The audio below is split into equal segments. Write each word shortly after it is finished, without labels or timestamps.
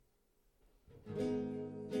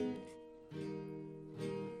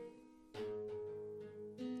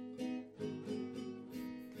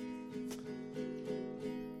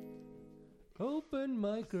and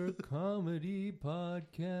Miker Comedy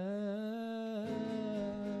Podcast.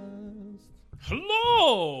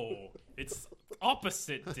 Hello! It's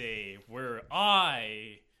opposite day where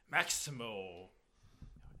I, Maximo,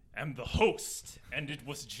 am the host, and it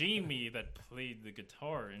was Jamie that played the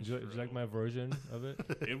guitar intro. Did you like my version of it?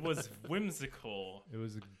 It was whimsical. It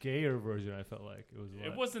was a gayer version. I felt like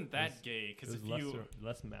It wasn't that gay because It if was you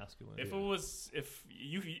less masculine. if it was if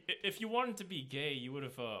you wanted to be gay, you would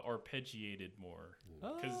have arpeggiated more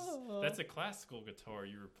because that's a classical guitar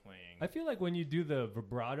you were playing. I feel like when you do the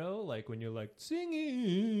vibrato, like when you're like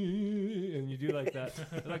singing, and you do like that,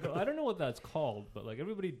 like I don't know what that's called, but like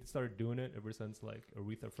everybody started doing it ever since like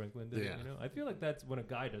Aretha Franklin did it. You know, I feel like that's when a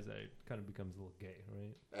guy does that, it kind of becomes a little gay,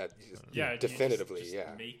 right? Yeah, definitively. Just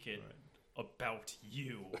make it about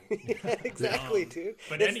you. Exactly, dude.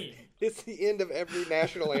 But it's the end of every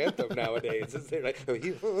national anthem nowadays. It's like,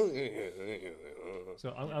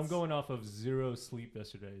 So I'm going off of zero sleep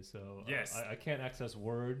yesterday, so yes. I can't access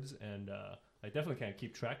words, and I definitely can't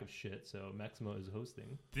keep track of shit, so Maximo is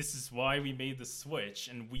hosting. This is why we made the switch,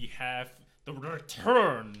 and we have the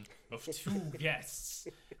return of two guests,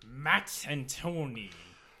 Matt and Tony.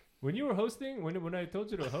 When you were hosting, when I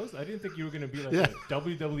told you to host, I didn't think you were going to be like a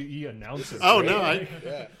WWE announcer. Oh, right?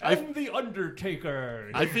 no. I'm the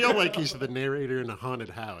Undertaker. I feel like he's the narrator in a haunted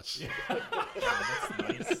house.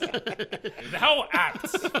 That's nice. How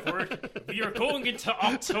apt. We are going into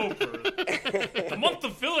October, the month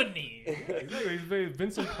of villainy. Yeah, exactly. He's very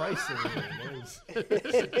Vincent Price.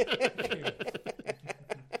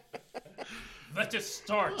 Let us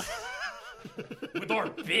start with our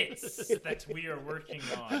bits that we are working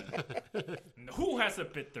on. Who has a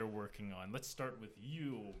bit they're working on? Let's start with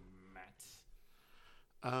you, Matt.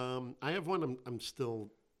 I have one. I'm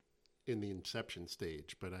still in the inception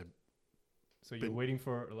stage, but So you're waiting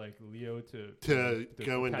for like Leo to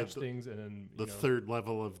go into catch things and then the third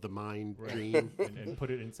level of the mind dream and put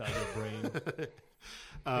it inside your brain.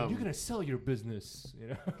 And you're gonna sell your business, you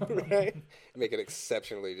know? right? Make it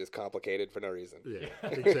exceptionally just complicated for no reason. Yeah,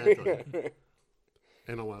 exactly.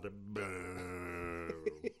 And a lot of or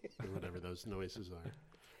whatever those noises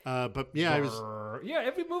are. But yeah, I was. Yeah,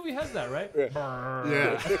 every movie has that, right?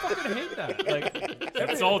 Yeah. I fucking hate that. Like,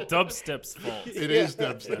 It's all dubstep's fault. It is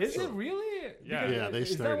dubstep. is it really? Yeah. Yeah, they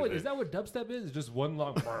started Is that what dubstep is? It's just one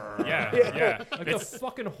long. Yeah. Like a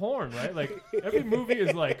fucking horn, right? Like every movie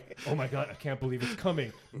is like, oh my god, I can't believe it's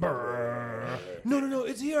coming. No,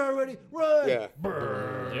 it's here already. Run. Yeah.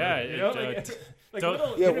 Yeah, You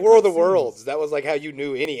know, War of the Worlds. That was like how you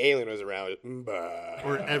knew any alien was around.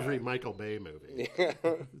 Or every Michael Bay movie.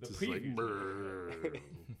 It's just like,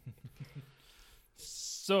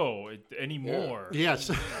 So, any more? yes.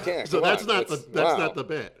 Yeah, So come that's on. not Wow. not the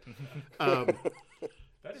bit.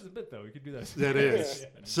 That is a bit though. We could do that. That is.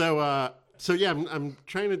 So yeah, I'm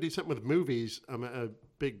trying to do something with movies. I'm a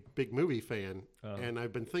big movie fan, and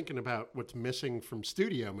I've been thinking about what's missing from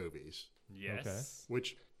studio movies. Yes. Okay.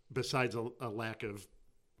 Which, besides a lack of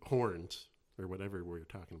horns or whatever we're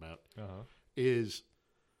talking about, is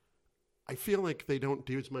I feel like they don't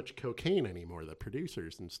do as much cocaine anymore, the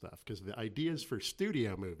producers and stuff, because the ideas for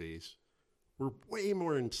studio movies were way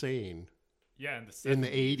more insane. Yeah, in the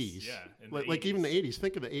 80s. Yeah, like even the 80s.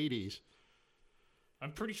 Think of the 80s.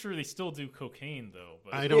 I'm pretty sure they still do cocaine though.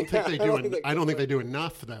 But I don't think they do. I don't think they they do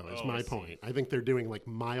enough, though. Is Oh, my I see. point. I think they're doing like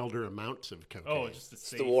milder amounts of cocaine. Oh, just It's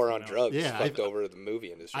the war on amount. drugs. Yeah, Fucked over the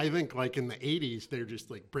movie industry. I think like in the 80s, they're just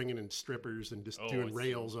like bringing in strippers and just Oh, I doing see.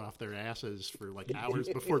 rails off their asses for like hours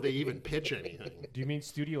before they even pitch anything. Do you mean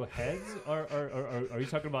studio heads, or are you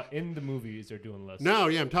talking about in the movies they're doing less? No,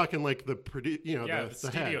 yeah, I'm talking like the Yeah, the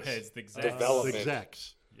studio heads, heads, the execs. Development. the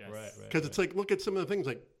execs. Yes. Right. Because it's like, look at some of the things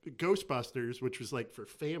like Ghostbusters, which was like for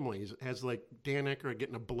families, has like Dan Aykroyd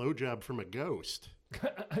getting a blowjob from a ghost.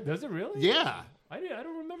 Does it really? Yeah. I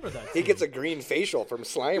don't remember that. He gets a green facial from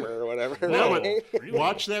Slimer or whatever. No, right? Really?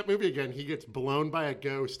 watch that movie again. He gets blown by a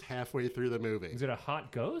ghost halfway through the movie. Is it a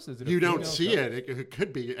hot ghost? Is it a You don't female see ghost? it. It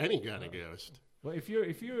could be any kind of ghost. Well, if you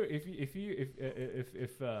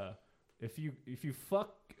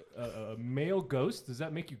fuck a male ghost, does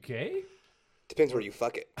that make you gay? Depends where you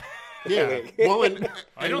fuck it. Yeah. Well, and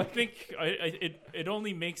I don't think it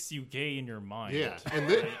only makes you gay in your mind. yeah, and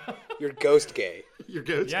then You're ghost gay. your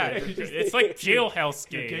ghost. Yeah, it's like jailhouse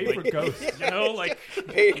gay. Gay like, for ghosts. You know, like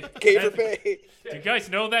Gay for pay. do you guys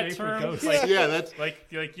know that Gay for term? ghosts. Like, Yeah, that's like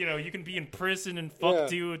you know, you can be in prison and fuck Yeah.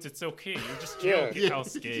 dudes. It's okay. You're just Yeah.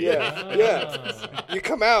 jailhouse gay. Yeah. You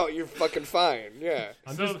come out, you're fucking fine. Yeah.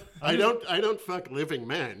 So I don't fuck living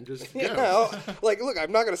men. Just Yeah. ghosts. Like, look,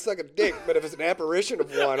 I'm not gonna suck a dick, but if it's an apparition of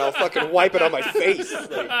one, I'll fucking fucking wipe it on my face.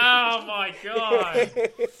 Like, Oh my god.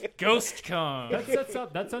 Ghost Kong.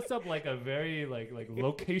 That sets up like a very like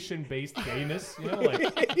location based gayness, you know,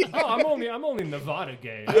 like I'm only Nevada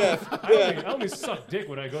gay. I only suck dick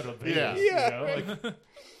when I go to Vegas. Yeah. You know? Like,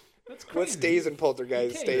 that's crazy. what stays in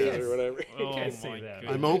Poltergeist You stays can't- or whatever. You Oh can't say my that.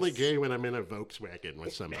 goodness. I'm only gay when I'm in a Volkswagen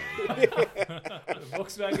with somebody.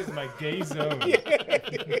 Volkswagen is my gay zone.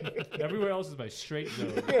 Everywhere else is my straight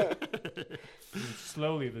zone. And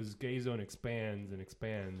slowly, this gay zone expands and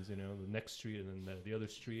expands. You know, the next street and then the other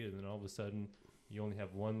street, and then all of a sudden, you only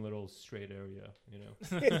have one little straight area. You know,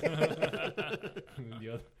 and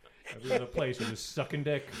then every other place you're just sucking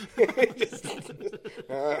dick.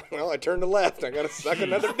 Well, I turned to left. I gotta suck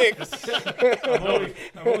another dick.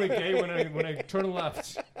 I'm only gay when I turn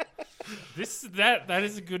left. That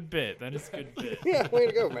is a good bit. That is a good bit. Yeah, way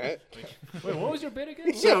to go, Matt. Wait, what was your bit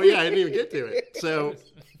again? So yeah, I didn't even get to it. So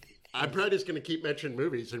I'm probably just going to keep mentioning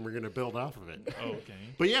movies, and we're going to build off of it. Okay.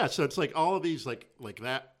 But yeah, so it's like all of these, like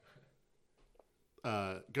that.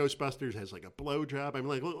 Ghostbusters has like a blowjob. I'm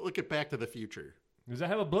like, look at Back to the Future. Does that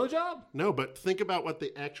have a blowjob? No, but think about what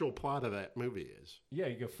the actual plot of that movie is. Yeah,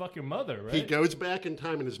 you can fuck your mother, right? He goes back in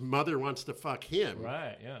time, and his mother wants to fuck him.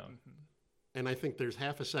 Right, yeah. And I think there's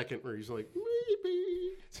half a second where he's like,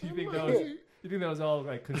 maybe. So you think that was all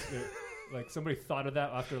like like somebody thought of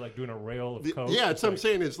that after like doing a rail of coke? Yeah, that's what I'm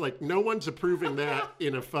saying. Is like no one's approving that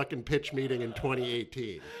in a fucking pitch meeting in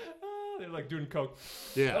 2018. They're like doing coke.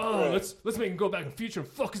 Yeah. Oh, let's make him go back in the future and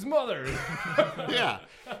fuck his mother. Yeah.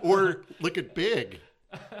 Or look at Big.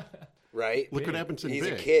 Right? Look what happens in He's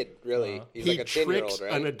Big. a kid, really. He's He like a 10-year-old, tricks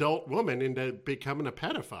right? an adult woman into becoming a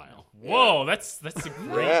pedophile. Whoa, that's a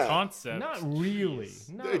great Yeah. concept. Not really.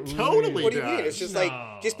 Not It totally really. What do you mean? It's just like,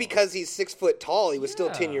 just because he's 6 foot tall, he was still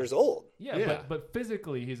 10 Yeah. years old. Yeah, Yeah. but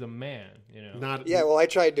physically he's a man, you know. Not Yeah, well, I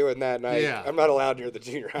tried doing that, and Yeah. I'm not allowed near the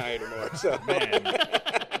junior high anymore. So Man.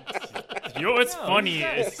 You know what's No, funny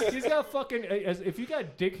he's is he's got fucking. If you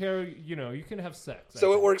got dick hair, you know you can have sex.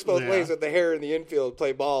 So it works both Yeah. ways with the hair in the infield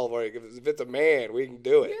play ball. Where if it's a man, we can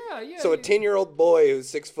do it. Yeah, yeah. So a 10-year-old boy who's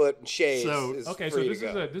 6 foot and shaves So- is Okay, so free this to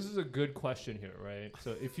is go. this is a good question here, right?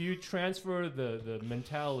 So if you transfer the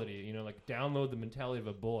mentality, you know, like download the mentality of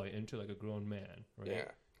a boy into like a grown man, right? Yeah.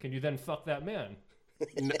 Can you then fuck that man?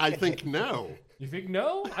 I think no. You think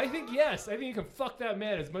no? I think yes. I think you can fuck that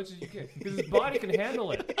man as much as you can because his body can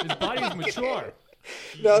handle it. His body is mature.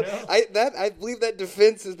 No, You know? I believe that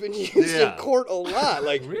defense has been used Yeah. in court a lot.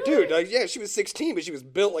 Like, Really? dude, yeah, she was 16, but she was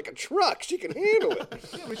built like a truck. She can handle it.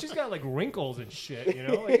 Yeah, but she's got like wrinkles and shit, you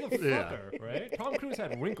know? Like, you can fuck Yeah. her, right? Tom Cruise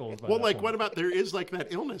had wrinkles. By Well, that like, point. what about there is like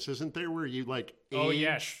that illness, isn't there, where you like Oh age?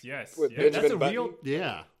 yes. With yes. Benjamin That's a Button? real.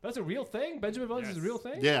 Yeah. That's a real thing. Benjamin Buttons is a Yes. real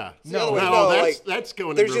thing. Yeah. No, no, no, that's like,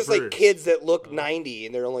 going There's in just reverse. like kids that look 90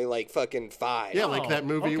 and they're only like fucking 5. Yeah, like that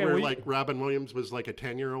movie okay, where well, you- like Robin Williams was like a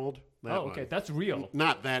 10-year-old. That Oh, one. okay, that's real.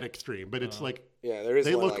 Not that extreme, but it's like Yeah, there is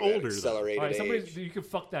They one look like that older, though. accelerated All right, somebody, age. you can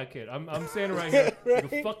fuck that kid. I'm saying it right here. You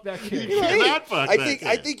can fuck that kid. Right. cannot fuck I that think kid.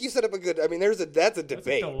 I think you set up a good. I mean, that's a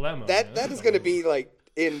debate. dilemma, That man. that That's is a going to dilemma. be like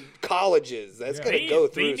in colleges. That's Yeah. going to go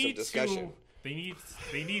through some need discussion. They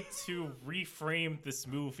need to reframe this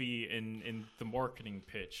movie in the marketing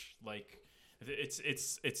pitch. Like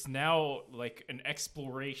it's now like an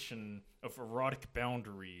exploration of erotic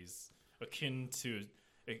boundaries akin to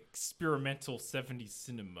experimental 70s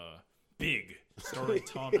cinema. Big, starring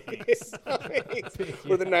Tom Hanks.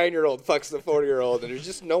 Where the 9-year-old fucks the 40-year-old, and there's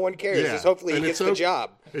just no one cares. Yeah. Just hopefully he And gets it's the o-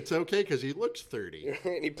 job. It's okay because he looks 30.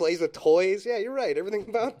 And he plays with toys. Yeah, you're right. Everything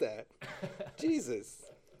about that. Jesus.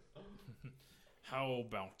 How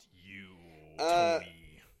about you, Uh, Tony?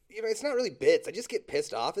 You know, it's not really bits. I just get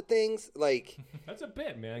pissed off at things. Like, That's a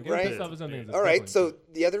bit, man. Getting Right. pissed off at something is a all right, different so thing.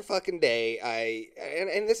 the other fucking day,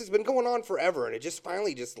 and this has been going on forever, and it just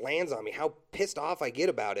finally just lands on me how pissed off I get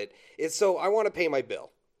about it. Is so I want to pay my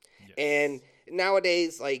bill, and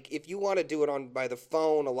nowadays, like if you want to do it on by the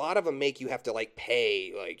phone, a lot of them make you have to like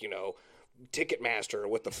pay, like Ticketmaster or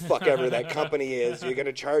what the fuck ever that company is. You're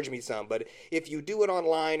gonna charge me some, but if you do it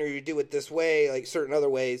online or you do it this way, like certain other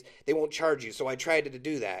ways, they won't charge you. So I tried to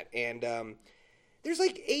do that, and there's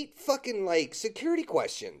like 8 fucking like security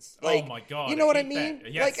questions. Like, Oh my God, you know I what I hate mean?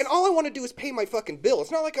 that. Yes. Like, and all I want to do is pay my fucking bill.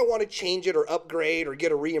 It's not like I want to change it or upgrade or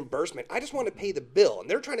get a reimbursement. I just want to pay the bill, and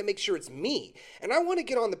they're trying to make sure it's me. And I want to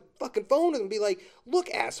get on the fucking phone and be like, "Look,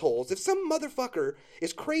 assholes, if some motherfucker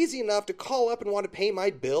is crazy enough to call up and want to pay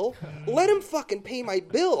my bill, let him fucking pay my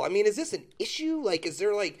bill." I mean, is this an issue? Like, is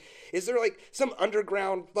there like some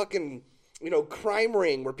underground fucking crime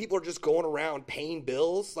ring where people are just going around paying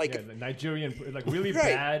bills. Like the Nigerian, like really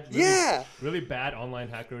Right. bad, really bad online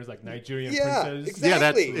hackers, like Nigerian princes.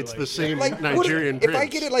 exactly. Yeah, it's Like, the same like Nigerian if I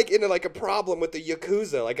prince. get it like into like a problem with the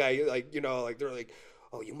Yakuza, like they're like,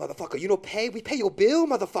 oh, you motherfucker, we pay your bill,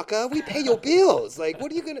 motherfucker, we pay your bills. Like,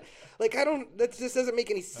 what are you gonna, like, that just doesn't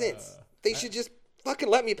make any sense. They should just fucking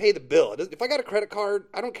let me pay the bill. If I got a credit card,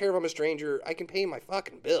 I don't care if I'm a stranger, I can pay my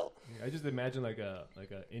fucking bill. I just imagine like a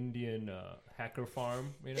Indian hacker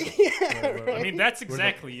farm, I mean, that's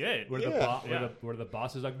exactly it. Where the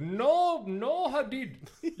boss is like, no, Hadid,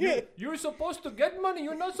 you're supposed to get money.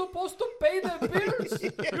 You're not supposed to pay the bills.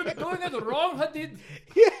 You're doing it wrong, Hadid.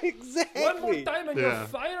 Yeah, exactly. One more time and you're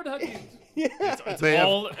fired, Hadid. It's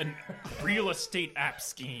all a real estate app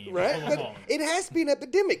scheme. Right? All But along. it has to be an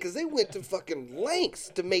epidemic because they went to fucking lengths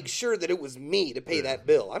to make sure that it was me to pay that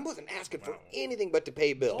bill. I wasn't asking for anything but to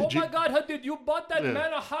pay bill. Oh my God, Hadid, you bought that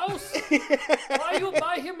man a house. Why you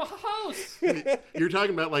buy him a house? You're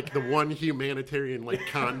talking about like the one humanitarian like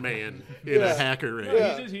con man in a hacker ring.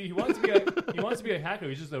 Yeah. He wants to be a hacker.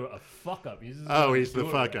 He's just a fuck up. He's the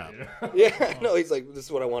fuck up. Yeah, no, he's like, this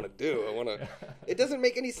is what I want to do. It doesn't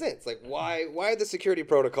make any sense. Like, why the security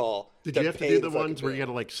protocol? Did you have to pay do the the ones fucking where you bill?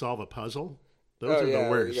 got to like solve a puzzle? Oh, Those are yeah, the you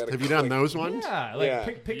worst. gotta Have you done click. those ones? Yeah, like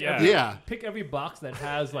Yeah. pick every box that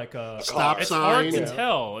has like a Stop It's sign. hard to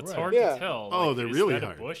tell. It's Right. hard Yeah. to tell. Oh, Like, they're is really that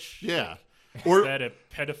hard. A bush? Yeah. Is Or that a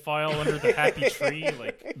pedophile under the happy tree?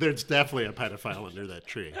 Like, there's definitely a pedophile under that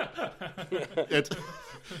tree.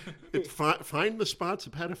 Find the spots a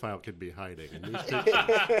pedophile could be hiding. And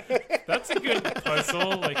that's a good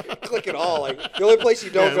puzzle. Like, Click it all. Like the only place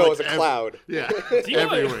you don't go like is a cloud. yeah, do you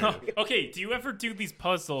everywhere. okay, do you ever do these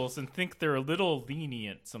puzzles and think they're a little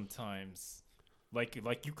lenient sometimes? Like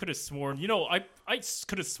you could have sworn, I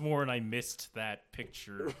could have sworn I missed that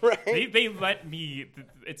picture. Right. They let me.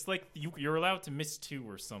 It's like you're allowed to miss 2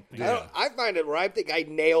 or something. I find it where I think I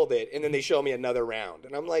nailed it, and then they show me another round,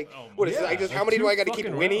 and I'm like, what is Yeah, it? How like many do 2 I got to keep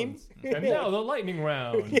fucking winning? rounds. And now the lightning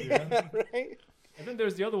round. Yeah. Right? And then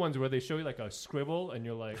there's the other ones where they show you like a scribble, and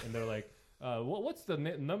they're like, what's the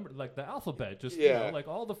number, like the alphabet? Just like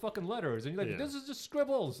all the fucking letters, and you're like, this is just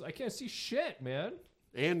scribbles. I can't see shit, man.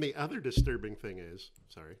 And the other disturbing thing is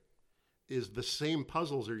the same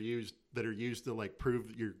puzzles are used to like prove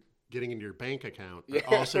that you're getting into your bank account, but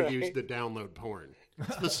also used to download porn.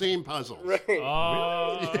 It's the same puzzles. Right.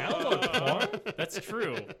 Download porn? That's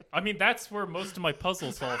true. I mean, that's where most of my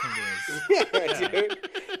puzzle solving is. Yeah, dude.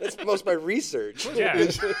 That's most of my research. Yeah,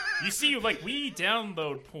 you see, like we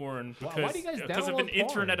download porn Why do you guys because of download an porn?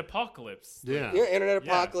 internet apocalypse. Yeah. Yeah, internet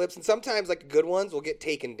apocalypse, and sometimes like good ones will get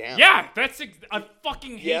taken down. Yeah, I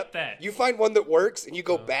fucking hate Yep. that. You find one that works, and you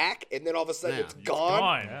go back, and then all of a sudden Yeah. it's It's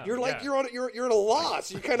gone. gone. You're like Yeah. you're at a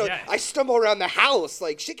loss. You kind of Yeah. I stumble around the house,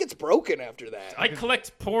 like shit gets broken after that. I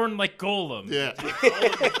collect porn like Golem. Yeah.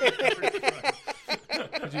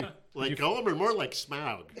 Like Golem or more like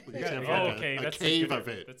Smaug. You just have like okay, a that's cave a of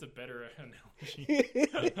it. That's a better analogy.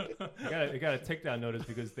 You got a takedown notice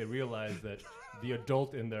because they realized that the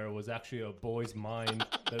adult in there was actually a boy's mind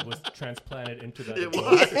that was transplanted into that. It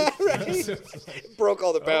adult. was. It broke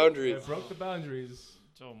all the boundaries. It broke the boundaries.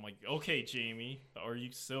 Oh my. Okay, Jamie, are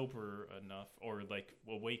you sober enough or like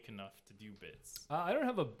awake enough to do bits? I don't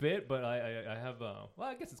have a bit, but I have. Well,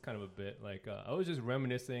 I guess it's kind of a bit. Like I was just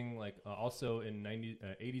reminiscing, like also in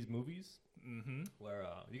 80s movies. Mm-hmm. Where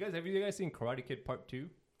have you guys seen Karate Kid Part 2?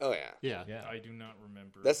 Oh yeah. Yeah. I do not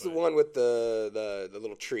remember. That's the but- one with the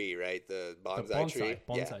little tree, right? The bonsai, tree.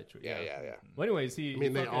 Bonsai tree. Yeah. Well, anyways, I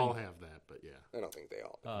mean, they all have that, but yeah. I don't think they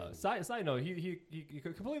all. Side note, he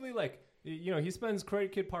completely like he spends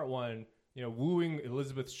Karate Kid Part 1 wooing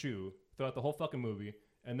Elizabeth Shue throughout the whole fucking movie,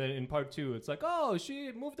 and then in Part 2 it's like, oh,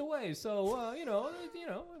 she moved away, so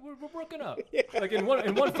we're broken up. Like in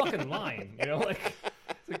one fucking line, like.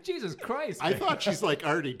 It's like, Jesus Christ. I thought she's like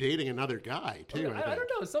already dating another guy too. I don't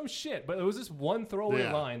know, some shit, but it was this one throwaway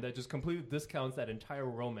Yeah. line that just completely discounts that entire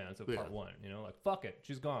romance of Part 1. Like, fuck it,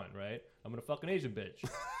 she's gone, right? I'm gonna fuck an Asian bitch.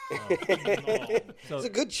 It's a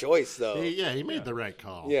good choice, though. He made the right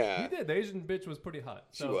call. Yeah. He did. The Asian bitch was pretty hot.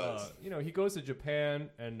 So, She was. he goes to Japan,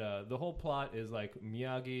 and the whole plot is like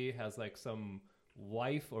Miyagi has like some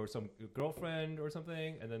wife or some girlfriend or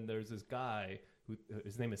something, and then there's this guy who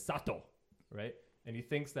his name is Sato, right? And he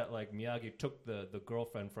thinks that like Miyagi took the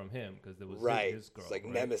girlfriend from him because it was his girl. It's like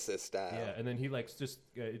right? Nemesis style. Yeah, and then he like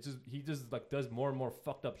he just like does more and more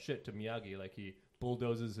fucked up shit to Miyagi. Like he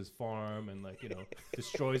bulldozes his farm and like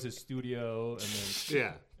destroys his studio, and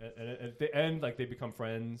then and at the end like they become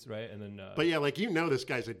friends, right? And then But yeah, like this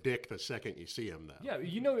guy's a dick the second you see him, though. yeah,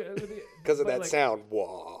 Because of but, that like, sound.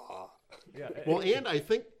 Wah. Yeah. Well, and I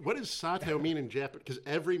think, what does Sato mean in Japanese? Because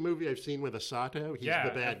every movie I've seen with a Sato, he's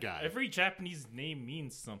the bad guy. Every Japanese name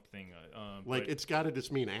means something. Like, it's got to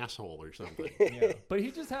just mean asshole or something. Yeah. But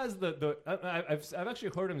he just has I've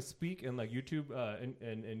actually heard him speak in like YouTube,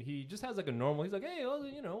 and he just has like a normal. He's like, hey, well,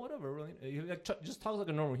 you know, whatever. Really, he like just talks like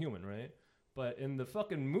a normal human, right? But in the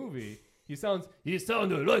fucking movie, he sounded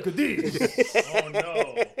like this. Oh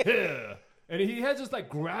no! Yeah. And he has this like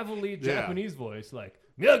gravelly Japanese voice, like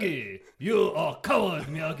Miyagi, you are coward,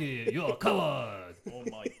 Miyagi, you are coward. Oh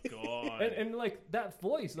my god! And like that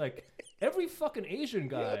voice, like every fucking Asian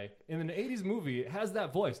guy in an '80s movie has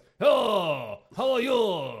that voice. Oh, how are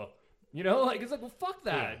you? You know, like it's like, well, fuck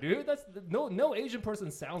that, dude. That's no Asian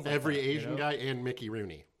person sounds like Every that, Asian you know? guy and Mickey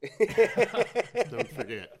Rooney. Don't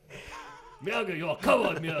forget. Miyagi, you are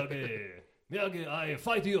coward, Miyagi. Miyagi, I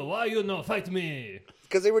fight you. Why you not fight me?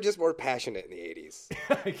 Because they were just more passionate in the 80s.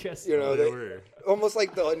 I guess You know, They they, were. almost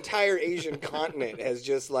like the entire Asian continent has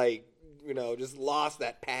just like, you know, just lost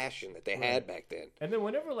that passion that they had back then. And then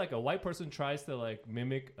whenever like a white person tries to like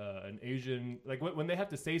mimic an Asian, like when they have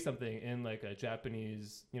to say something in like a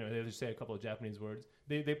Japanese, you know, they just say a couple of Japanese words,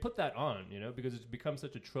 they put that on, you know, because it's become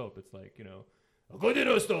such a trope. It's like, you know, you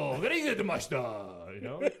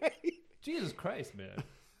know, Jesus Christ, man.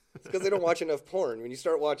 It's because they don't watch enough porn. When you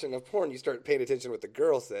start watching enough porn, you start paying attention to what the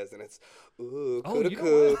girl says, and it's, ooh, Oh, you know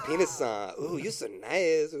kuruku, what? penis-san, ooh, you so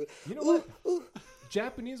nice. You know what?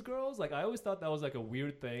 Japanese girls, like I always thought that was like a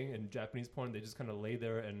weird thing in Japanese porn. They just kind of lay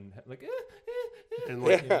there and like, And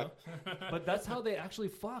like, you know? But that's how they actually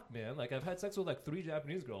fuck, man. Like I've had sex with like 3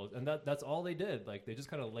 Japanese girls, and that's all they did. Like they just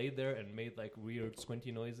kind of laid there and made like weird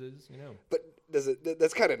squinty noises, you know. But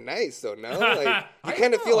that's kind of nice, though, no? Like, you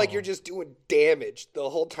kind of feel like know. you're just doing damage the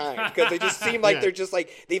whole time because they just seem like they're just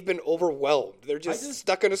like, they've been overwhelmed. They're just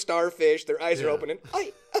stuck in a starfish. Their eyes are open and,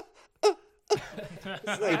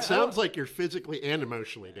 it sounds like you're physically and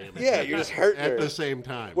emotionally damaged. yeah, you're just hurting at her. the same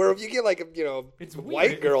time. Where if you get like a, you know, It's weird.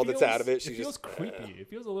 white It girl that's feels- out of it, she it feels just creepy. It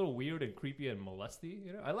feels a little weird and creepy and molesty.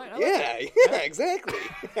 You know, I like yeah, it. yeah, exactly.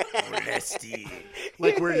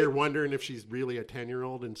 Like where you're wondering if she's really a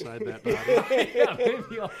 10-year-old inside that body. Yeah,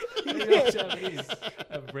 maybe all Japanese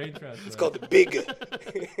have brain transplant. It's called the big.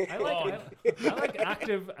 I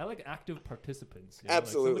like active participants. You know?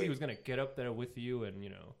 Absolutely. Like somebody who's gonna get up there with you and, you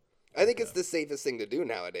know. I think it's the safest thing to do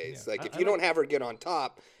nowadays. Yeah. Like if I you don't like- have her get on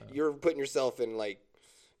top, you're putting yourself in like,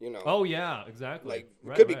 you know, Oh yeah, exactly. like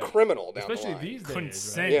Right, could be right. criminal down Especially the line. these days.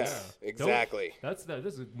 Consent. Right? Yeah, Don't- exactly.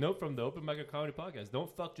 This is a note from the Open Mic Comedy Podcast. Don't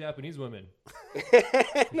fuck Japanese women.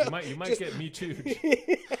 You might get me too.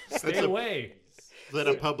 Stay away. Is that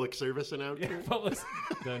a public service announcement? Public-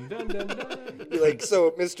 dun, dun, dun, dun. Be like,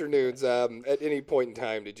 so Mr. Nudes, at any point in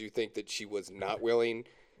time, did you think that she was not willing?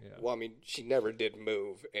 Yeah. Well, I mean, she never did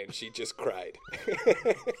move, and she just cried.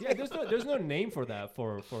 Yeah, there's no name for that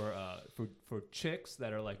for chicks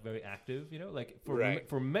that are like very active, you know, like Right.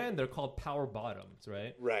 for men they're called power bottoms,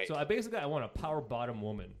 right? Right. So I want a power bottom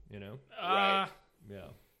woman, you know. Right. Yeah.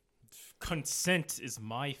 Consent is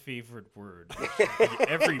my favorite word. It should be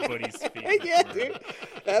everybody's favorite Yeah, word. dude.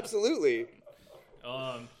 Absolutely.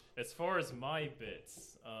 As far as my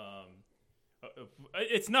bits,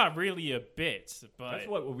 it's not really a bit, but That's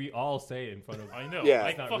what we all say in front of. I know. Yeah. I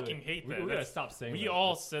It's not fucking really- hate we that. gotta stop saying We that.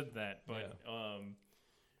 all said that,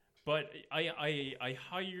 but I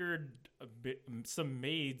hired some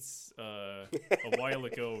maids a while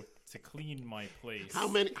ago to clean my place. How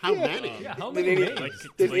many? How many? Yeah, how Did, many any, maids?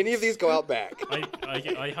 did any of these go out back?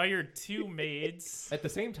 I hired 2 maids. At the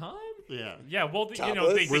same time? Yeah. Yeah, well, you know,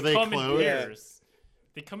 Topless? they Were they come in clothed? pairs.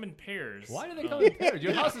 They come in pairs. Why do they come in pairs?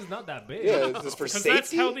 Your house is not that big. Yeah, is this for Because safety?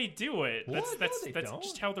 that's how they do it. What? That's No, they that's don't.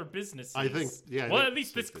 just how their business is. I think- yeah, I Well, think at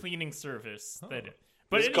least this it's- cleaning service. Oh.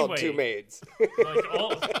 But It's anyway, called 2 maids. like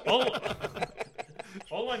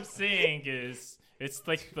all I'm saying is it's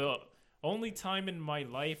like the only time in my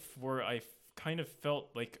life where I kind of felt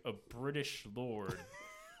like a British lord.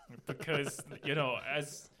 Because, you know,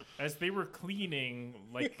 as they were cleaning,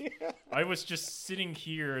 like I was just sitting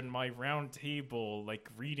here in my round table, like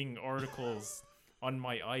reading articles on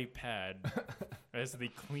my iPad as they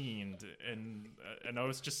cleaned, and I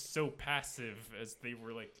was just so passive as they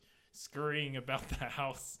were like scurrying about the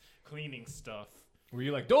house cleaning stuff. Were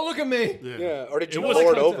you like, don't look at me? Yeah, or did you was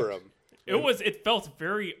lord concept. over them? It felt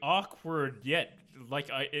very awkward, yet like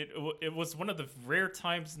it was one of the rare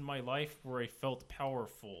times in my life where I felt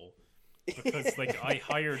powerful because like I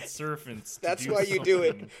hired servants. That's to why you do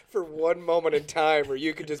something. it for one moment in time where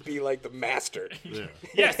you could just be like the master. Yeah.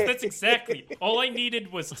 Yes, that's exactly. All I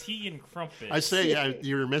needed was tea and crumpets. I say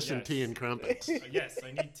you were missing Yes. tea and crumpets. Yes,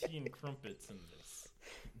 I need tea and crumpets in this.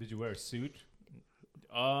 Did you wear a suit?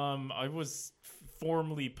 I was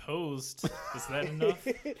formally posed. Is that enough?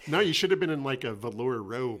 No, you should have been in like a velour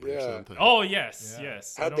robe or something. Oh yes, Yeah.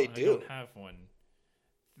 yes. How'd they do? I don't have one.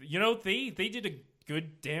 You know, they did a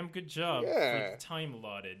damn good job for Yeah. the time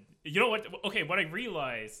allotted. You know what? Okay, what I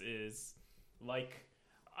realize is, like,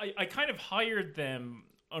 I kind of hired them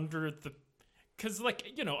under the, because,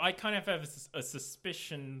 like, you know, I kind of have a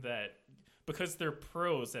suspicion that because they're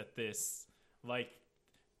pros at this, like,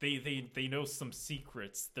 they know some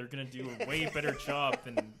secrets. They're gonna do a way better job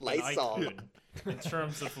than I Lysol. could in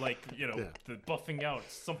terms of, like, you know, Yeah. the buffing out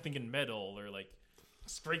something in metal or like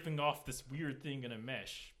scraping off this weird thing in a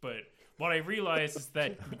mesh. But what I realize is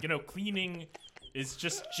that, you know, cleaning is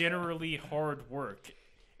just generally hard work,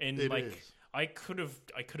 and It like is. I could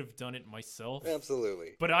have done it myself.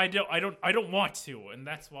 Absolutely. But I don't want to, and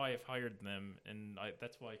that's why I've hired them, and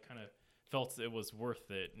that's why I kind of felt it was worth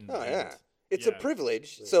it. And, Oh yeah, and- it's yeah. a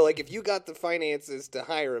privilege. So like, if you got the finances to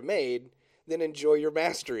hire a maid, then enjoy your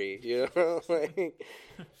mastery. You know, like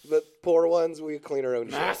the poor ones, we clean our own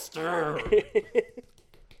Master.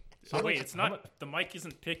 So Wait, much- it's how not. The mic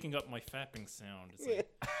isn't picking up my fapping sound. It's like,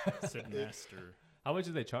 it said master. How much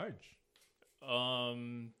do they charge?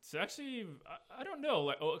 So actually, I don't know.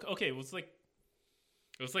 Like, okay, it was like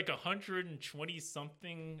 120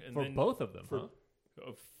 something, and For then both of them, huh?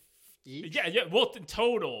 uh, Each? yeah. Well,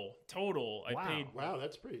 total. I Wow. paid Wow,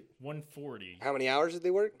 that's pretty. 140. How many hours did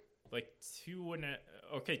they work? Like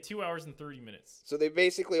 2 hours and 30 minutes. So they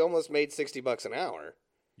basically almost made $60 an hour.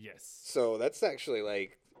 Yes. So that's actually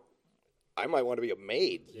like, I might want to be a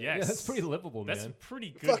maid. Yes. Yeah, that's pretty livable, That's man.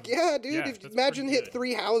 pretty good. Fuck yeah, dude! Yeah, If- that's imagine pretty hit good.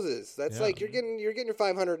 3 houses. That's Yeah. like you're getting your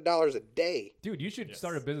 $500 a day. Dude, you should Yes.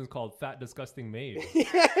 start a business called Fat Disgusting Maid.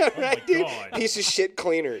 Oh my Dude, god. piece of shit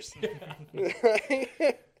cleaners.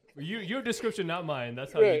 Your description, not mine.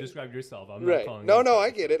 That's how Right. you described yourself. I'm not Right? calling No, you no, fat I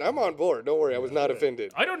get it. I'm on board. Don't worry, I was not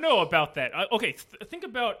offended. I don't know about that. Okay, think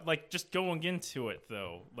about like just going into it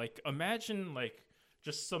though. Like imagine like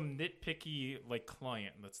just some nitpicky like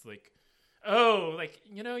client that's like, oh, like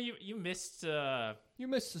you know you missed You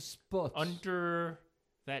missed a spot under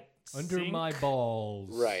that under sink. my balls.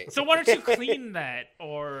 Right. So why don't you clean that?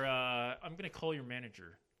 Or I'm gonna call your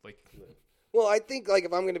manager. Like Well, I think like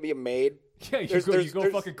if I'm going to be a maid, Yeah, you There's- go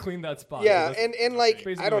there's- fucking clean that spot. yeah, That's and like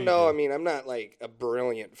basically I don't what you know. do. I mean, I'm not like a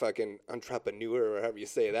brilliant fucking entrepreneur or however you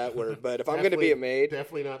say that word. But if I'm going to be a maid,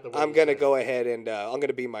 Definitely not the way I'm you going to said go ahead and I'm going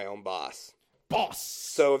to be my own boss. boss.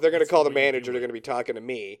 So if they're going to That's call the the way you do manager, they're it. going to be talking to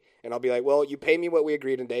me, and I'll be like, "Well, you pay me what we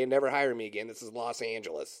agreed today, and never hire me again. This is Los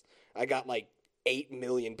Angeles. I got like 8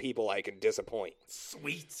 million people I can disappoint.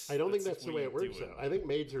 Sweet. I don't think that's the way you it works, do though. I think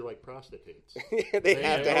maids are like prostitutes. They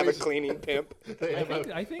have to have a always- cleaning pimp. They have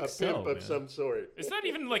I think a so, pimp of man. some sort. Is that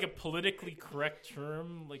even like a politically correct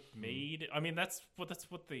term? Like maid? I mean, that's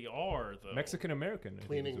what they are, though. Mexican American.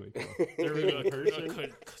 Cleaning. They're a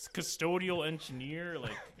person? custodial engineer.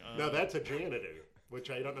 Like No, that's a janitor, which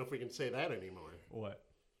I don't know if we can say that anymore. What?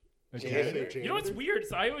 A Can you Janitor? say you know what's janitor? weird?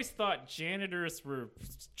 Is I always thought janitors were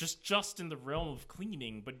just in the realm of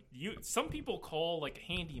cleaning, but some people call like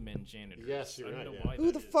handymen janitors. Yes, you're I don't right, know yeah. why Who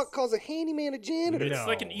that the is. fuck calls a handyman a janitor? It's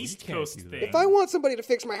like an No, you East can't Coast do that. thing. If I want somebody to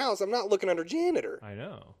fix my house, I'm not looking under janitor I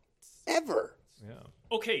know. ever. Yeah.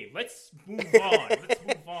 Okay, let's move on. Let's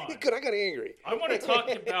move on. Good, I got angry. I want to talk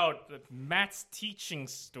about Matt's teaching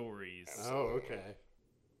stories. Oh, okay.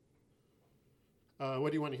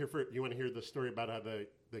 What do you want to hear? You want to hear the story about how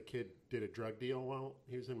the kid did a drug deal while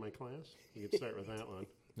he was in my class? You could start with that one.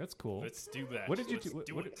 That's cool. Let's do that. What did you Let's do?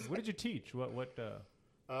 do What, it. what did you teach? What?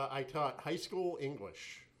 I taught high school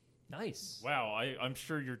English. Nice. Wow, I'm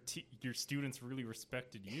sure your students really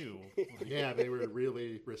respected you Yeah, they were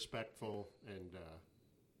really respectful and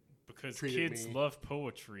because Treated kids me- love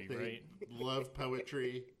poetry, they right? love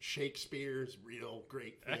poetry. Shakespeare's real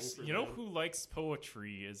great thing. for You know them. who likes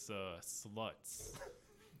poetry is sluts.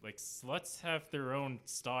 Like sluts have their own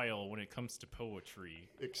style when it comes to poetry.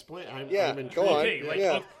 Explain. I'm Yeah, intrigued. go on. Okay, like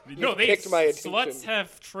Yeah. no, You've they piqued my sluts attention.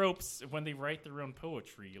 have tropes when they write their own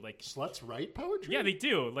poetry. Like Sluts write poetry? yeah, they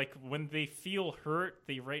do. Like when they feel hurt,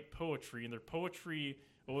 they write poetry, and their poetry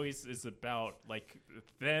always is about like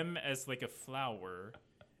them as like a flower,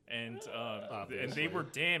 and they Obviously. were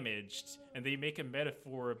damaged, and they make a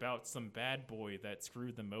metaphor about some bad boy that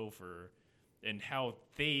screwed them over, and how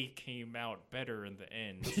they came out better in the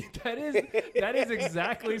end. that is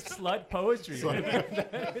exactly slut poetry. man.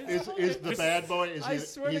 Is the bad boy? Is I he,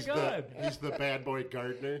 swear to he's God. he's the bad boy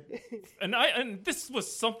gardener. And this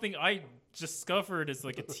was something I discovered as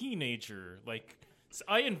like a teenager. Like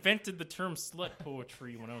I invented the term slut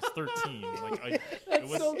poetry when I was 13. Like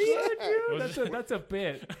That's so good, dude. That's a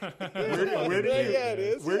bit.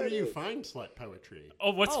 Where do you find slut poetry?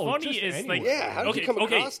 Oh, what's funny is anywhere. like, Yeah, how did you come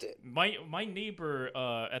across it? My neighbor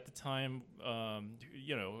at the time,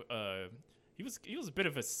 he was a bit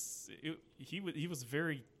of a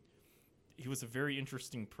he was a very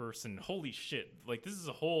interesting person. Holy shit! Like this is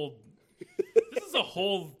a whole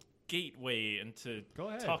gateway into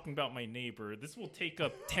talking about my neighbor. This will take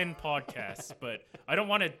up 10 podcasts, but I don't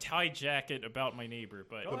want to hijack it about my neighbor.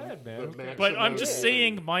 But Go ahead, man. But I'm just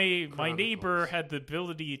saying, my neighbor had the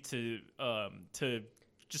ability to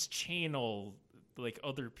just channel like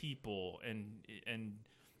other people, and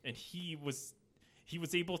he was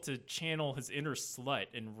able to channel his inner slut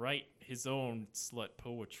and write his own slut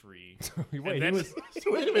poetry. Wait, Wait a minute. he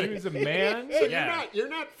was a man? So Yeah. you're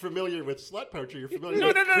not familiar with slut poetry. You're familiar No,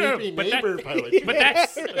 with no, no, creepy but neighbor poetry. But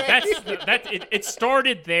it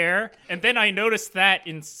started there, and then I noticed that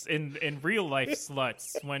in real life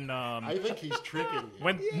sluts when I think he's tricking you.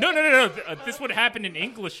 when no this would happen in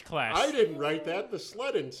English class. I didn't write that. The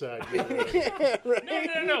slut inside you.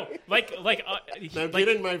 No. Like Now get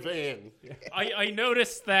in my van. I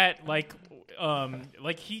noticed that like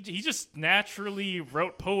he just naturally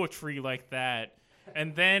wrote poetry like that,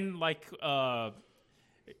 and then like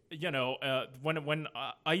when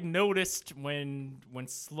I noticed when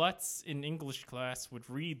sluts in English class would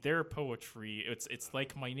read their poetry, it's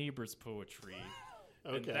like my neighbor's poetry,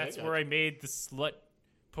 and Okay, that's I where I gotcha. made the slut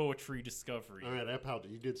poetry discovery. All right, I apologize.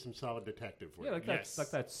 You did some solid detective work. Yeah, like Yes.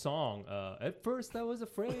 that song. At first, I was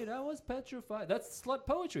afraid, I was petrified. That's slut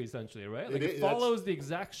poetry, essentially, right? Like It it, is, follows the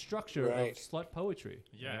exact structure Right. of slut poetry.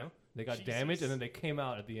 you Yeah. know? They got Jesus. damaged, and then they came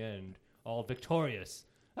out at the end, all victorious.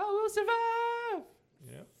 I will survive.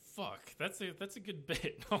 You know? Fuck, that's a good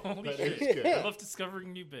bit. Holy That shit! is good. I love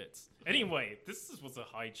discovering new bits. Anyway, was a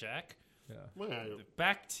hijack. Yeah. Well,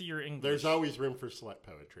 Back to your English. there's always room for slut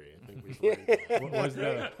poetry. I think we've learned that. What was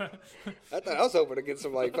the? I thought I was hoping to get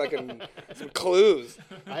some like fucking some clues.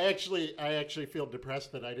 I actually feel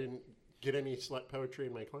depressed that I didn't get any slut poetry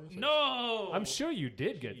in my classes. No, I'm sure you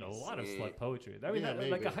did get a lot of slut poetry. I mean, Yeah,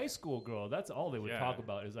 like a maybe. high school girl, that's all they would Yeah. talk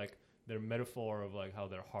about is like their metaphor of like how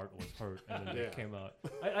their heart was hurt and then Yeah. they came out.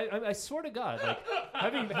 I swear to God, like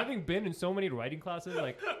having been in so many writing classes,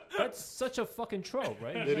 like that's such a fucking trope,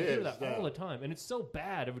 right? You It hear is, that yeah. all the time, and it's so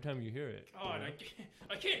bad every time you hear it. God,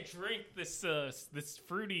 I can't drink this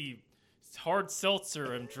fruity hard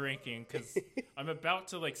seltzer I'm drinking because I'm about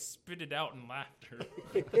to like spit it out in laughter.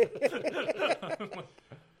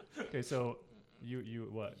 Okay, so you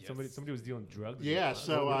what? Yes. Somebody was dealing drugs. Yeah, in the class.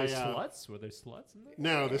 so were I, they sluts? Were there sluts in there?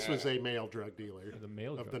 No, this was a male drug dealer The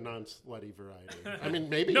male of drug the non-slutty variety. I mean,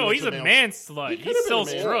 maybe No, he he's was a male man slut. He could've been a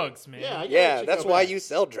sells man. drugs, man. Yeah, I gotta Yeah, let that's go why back. you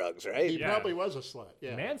sell drugs, right? He Yeah. probably was a slut.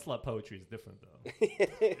 Yeah. Man slut poetry is different though.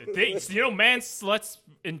 Man sluts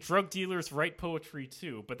and drug dealers write poetry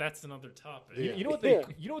too, but that's another topic. Yeah. You know what the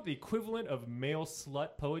you know what the equivalent of male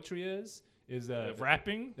slut poetry is? Is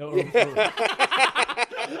Rapping? no, I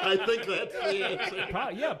think that's the answer.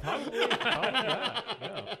 probably that.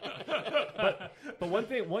 Yeah.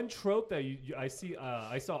 But one trope that I see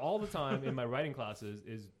I saw all the time in my writing classes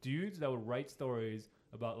is dudes that would write stories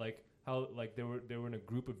about like how like they were in a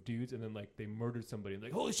group of dudes and then like they murdered somebody and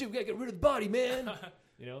like holy shit we gotta get rid of the body, man.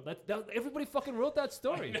 You know that everybody fucking wrote that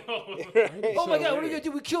story. No. Oh my god, what are we gonna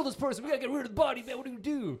do? We killed this person. We gotta get rid of the body, man. What do we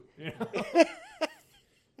do? You know?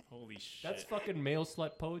 Holy shit. That's fucking male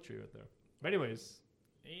slut poetry right there. But anyways,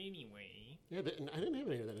 Anyway. Yeah, I didn't have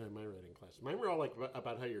any of that in my writing class. Mine were all like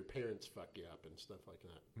about how your parents fuck you up and stuff like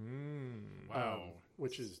that. Wow.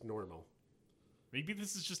 Which is normal. Maybe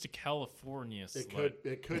this is just a California It slut.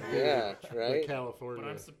 could be. Yeah, like right? California. But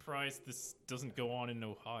I'm surprised this doesn't go on in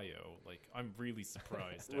Ohio. Like, I'm really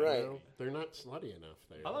surprised. Right. No, they're not slutty enough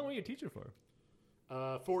there. how long were you a teacher for?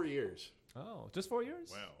 4 years. Oh, just 4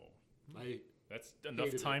 years? Wow. I That's enough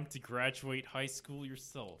Hated it. time to graduate high school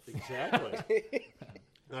yourself. exactly.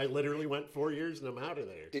 I literally went 4 years and I'm out of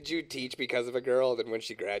there. Did you teach because of a girl? Then when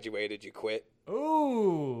she graduated, you quit?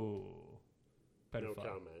 Ooh. No Pedophile.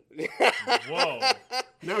 comment. Whoa.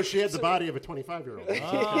 No, she had the body of a 25-year-old.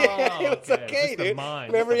 Oh, It's okay, Just the dude.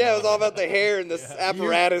 mind. Remember, yeah, it was all about the hair and the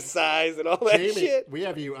apparatus size and all that Jamie, shit. we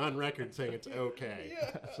have you on record saying it's okay.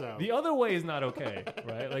 So The other way is not okay,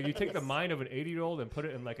 right? Like you take the mind of an 80-year-old and put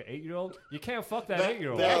it in like an 8-year-old. You can't fuck that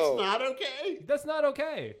 8-year-old. that's No. not okay. That's not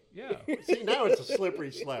okay. Yeah. See, now it's a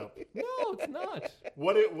slippery slope. No, it's not.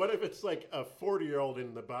 What if it's like a 40-year-old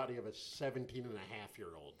in the body of a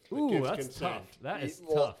 17-and-a-half-year-old? Ooh, that's tough. That is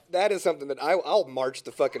Well, tough. that is something that I'll march the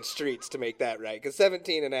the fucking streets to make that right. Because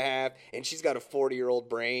 17 and a half, and she's got a 40-year-old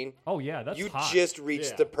brain. Oh yeah, that's you hot. just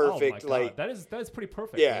reached the perfect oh my God. like. That is pretty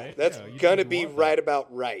perfect. Yeah, right? that's you gonna be want right that.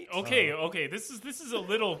 about right. Okay. This is a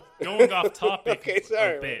little going off topic Okay,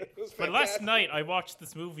 sorry, a bit. it was But last fantastic. night I watched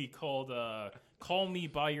this movie called Call Me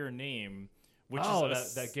by Your Name, which Oh,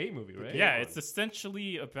 is that gay movie, right? yeah, it's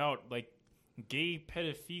essentially about like gay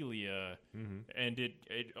pedophilia and it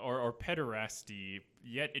or pederasty.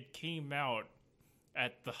 Yet it came out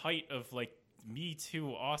at the height of like Me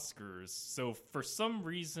Too Oscars. So for some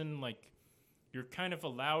reason, like you're kind of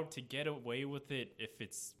allowed to get away with it if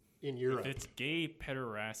it's In Europe. if it's gay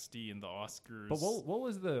pederasty in the Oscars. But what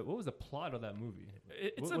was the plot of that movie?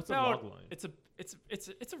 It's What's about the logline?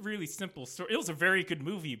 it's a really simple story. It was a very good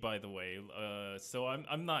movie, by the way. So I'm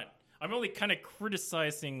only kind of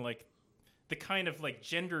criticizing like the kind of like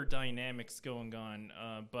gender dynamics going on.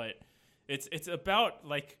 But it's about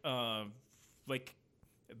like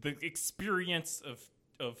the experience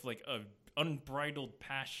of like a unbridled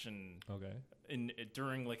passion Okay.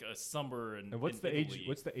 during like a summer in And what's in the Italy. age?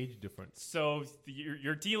 What's the age difference? So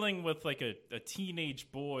you're dealing with like a teenage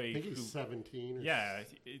boy I think who, he's 17 or yeah,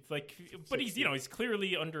 it's like, but he's he's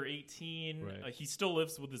clearly under 18. Right. He still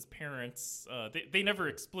lives with his parents. They never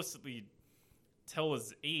explicitly tell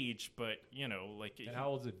his age, but like And how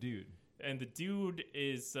old's a dude? and the dude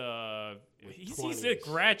is he's a 20s.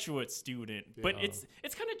 graduate student, but Yeah.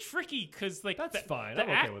 it's kind of tricky because like That's fine. The I'm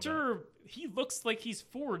okay with actor he looks like he's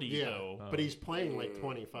 40 Yeah, though. but he's playing like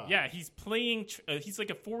 25. Yeah, he's playing. He's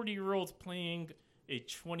like a 40-year-old playing a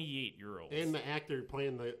 28-year-old. And the actor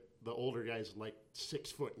playing the older guy's like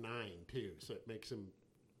 6'9" too, so it makes him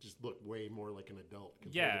just look way more like an adult.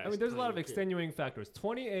 compared Yeah. to I this mean, there's a lot of tiny kid. extenuating factors.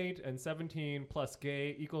 28 and 17 plus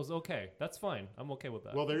gay equals okay. That's fine. I'm okay with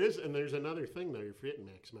that. Well, there's another thing though. You're forgetting,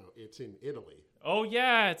 Maximo. It's in Italy, Oh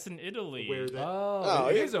yeah, it's in Italy. where that Oh,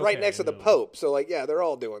 it it's is right okay, next to the really. Pope. So like, yeah, they're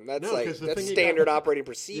all doing that's No, like 'cause the that's thing you standard gotta- operating you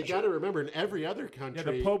procedure. got to remember in every other Yeah, country.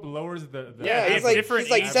 the Pope lowers the Yeah, he's it's like different he's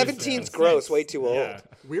like ages 17's and gross, things. way too old. Yeah.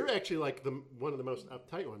 We're actually like one of the most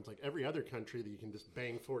uptight ones. Like every other country that you can just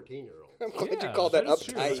bang 14-year-olds. I'm glad you Yeah, called that is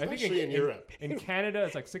true. uptight. I think Especially in Europe. In Canada,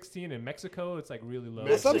 it's like 16. In Mexico, it's like really low.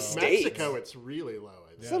 Well, some so- states- Mexico, it's really low.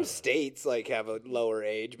 I'd say. Some states like have a lower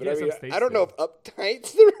age, but Yeah, I some mean, states I don't know do. if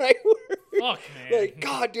uptight's the right word. Fuck man. Like,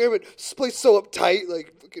 god damn it, this place is so uptight.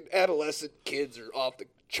 Like, fucking adolescent kids are off the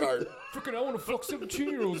chart. Freaking, I want to fuck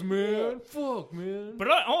 17-year-olds, man. Fuck, man. But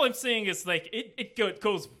all I'm saying is like it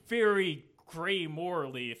goes very gray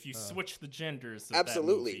morally if you switch the genders. Of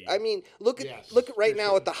Absolutely. That movie. I mean, look at Yes, right for now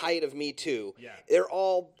sure. at the height of Me Too. Yeah. They're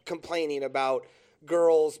all complaining about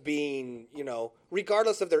girls being,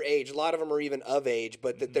 regardless of their age. A lot of them are even of age,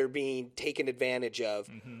 but that they're being taken advantage of.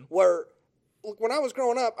 Where, look, when I was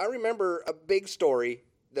growing up, I remember a big story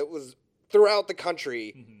that was throughout the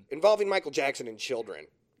country involving Michael Jackson and children.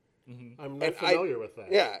 I'm not And familiar with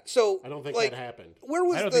that. Yeah, so I don't think like, that happened. Where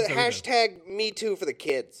was I the don't think so either. hashtag Me Too for the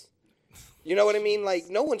kids? You know what I mean? Like,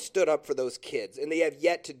 no one stood up for those kids, and they have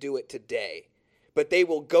yet to do it today. But they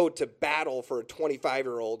will go to battle for a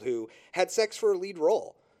 25-year-old who had sex for a lead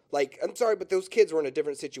role. Like, I'm sorry, but those kids were in a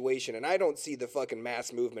different situation, and I don't see the fucking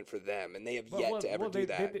mass movement for them, and they have yet to ever do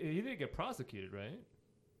that. He didn't get prosecuted, right?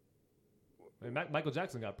 I mean, Michael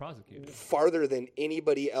Jackson got prosecuted. Farther than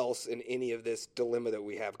anybody else in any of this dilemma that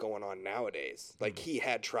we have going on nowadays. Like, he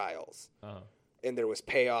had trials, Uh-huh. and there was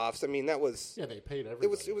payoffs. I mean, that was... Yeah, they paid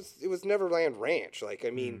everybody. It was Neverland Ranch. Like, I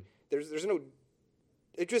mean, there's no.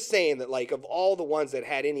 It's just saying that, like, of all the ones that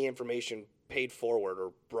had any information paid forward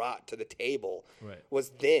or brought to the table, Right. was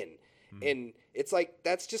Then, and it's like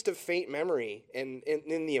that's just a faint memory, and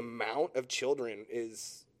the amount of children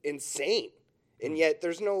is insane, and yet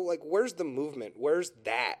there's no like, where's the movement? Where's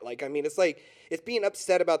that? Like, I mean, it's like it's being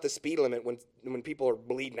upset about the speed limit when people are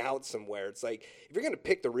bleeding out somewhere. It's like if you're gonna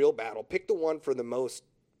pick the real battle, pick the one for the most,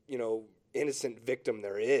 innocent victim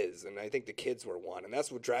there is, and I think the kids were one, and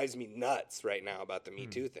that's what drives me nuts right now about the Me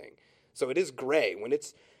Too thing. So it is gray when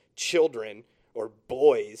it's children or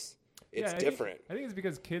boys. It's Yeah, different. I think it's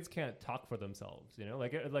because kids can't talk for themselves.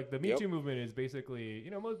 Like the Me Yep. Too movement is basically,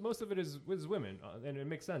 most of it is women, and it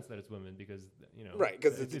makes sense that it's women because Right,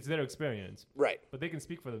 'cause it's their experience. Right, But they can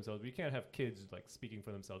speak for themselves. But you can't have kids like speaking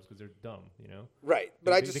for themselves because they're dumb. right.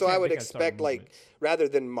 But They- I they just can't- I would they can't start expect like movements. rather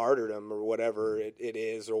than martyrdom or whatever it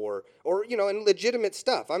is, or and legitimate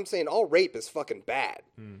stuff. I'm saying all rape is fucking bad.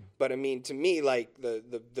 But I mean, to me, like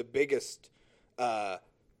the biggest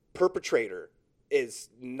perpetrator is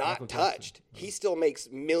not Michael Jackson. touched. He still makes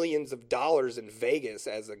millions of dollars in Vegas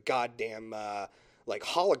as a goddamn like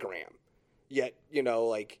hologram. Yet,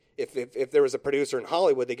 like if there was a producer in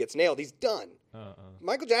Hollywood that gets nailed, he's done.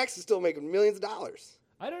 Michael Jackson's still making millions of dollars.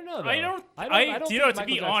 I don't know. Though. I don't. think you know, to Michael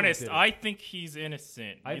be Jackson honest, did it. I think he's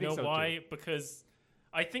innocent. I You think know so, why? too. Because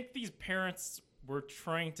I think these parents were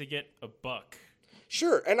trying to get a buck.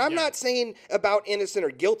 Sure, and I'm not saying about innocent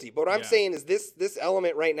or guilty, but what I'm saying is this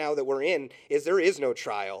element right now that we're in is there is no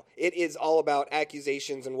trial. It is all about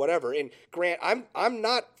accusations and whatever. And Grant, I'm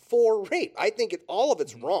not for rape. I think all of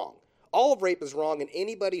it's wrong. All of rape is wrong, and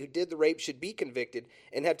anybody who did the rape should be convicted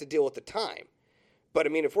and have to deal with the time. But I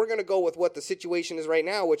mean, if we're going to go with what the situation is right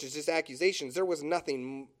now, which is just accusations, there was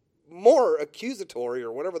nothing more accusatory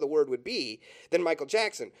or whatever the word would be than Michael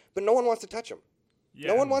Jackson. But no one wants to touch him. Yeah.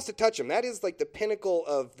 No one wants to touch him. That is like the pinnacle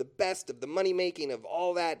of the best of the money making of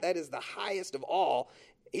all that. That is the highest of all.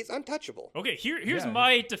 He's untouchable. Okay, here's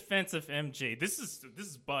my defense of MJ. This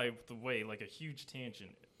is by the way like a huge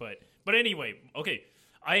tangent, but anyway, okay.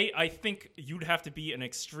 I think you'd have to be an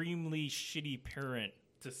extremely shitty parent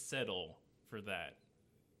to settle for that.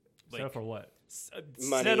 Settle for what?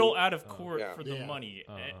 Money. Settle out of court Yeah. for the money.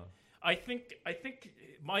 I think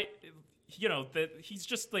that he's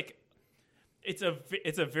just like it's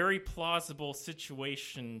a very plausible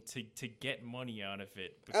situation to get money out of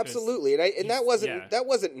it. Absolutely, and that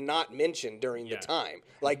wasn't not mentioned during the time.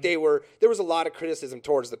 Like there was a lot of criticism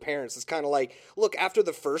towards the parents. It's kind of like, look, after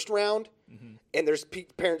the first round, and there's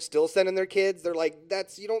parents still sending their kids. They're like,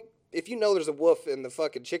 if you know there's a wolf in the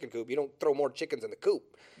fucking chicken coop, you don't throw more chickens in the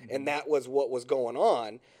coop. And that was what was going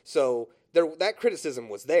on. So that criticism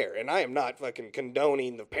was there, and I am not fucking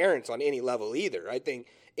condoning the parents on any level either. I think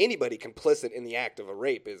anybody complicit in the act of a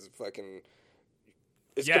rape is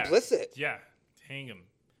complicit. Yeah, hang him.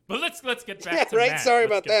 But let's get back Yeah, to right. Matt. Sorry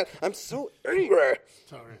about that. I'm so angry.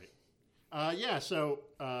 It's all right. So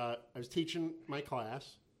I was teaching my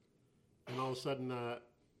class, and all of a sudden,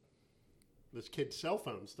 this kid's cell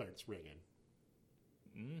phone starts ringing.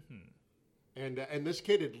 Mm-hmm. And this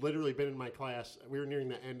kid had literally been in my class. We were nearing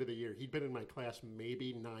the end of the year. He'd been in my class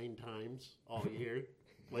maybe 9 times all year.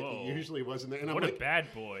 Like Whoa. he usually wasn't there. And What I'm a like,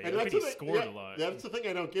 bad boy. and I that's bet he the thing- scored yeah, a lot. That's the thing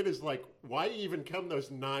I don't get is like, why even come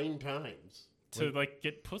those 9 times? To like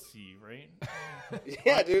get pussy, right?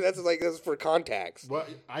 Yeah, dude, that's for contacts. Well,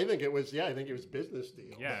 I think it was business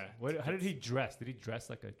deal. Yeah. How did he dress? Did he dress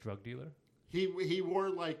like a drug dealer? He wore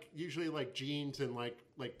usually jeans and like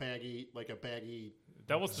baggy a baggy.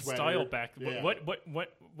 That was the sweater. style back. Yeah.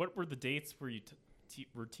 What were the dates where you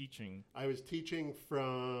were teaching? I was teaching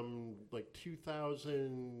from like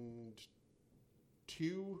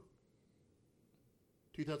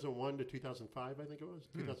 2001 to 2005, I think it was.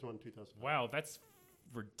 2001, 2005. Wow, that's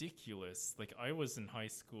ridiculous. Like I was in high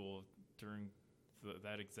school during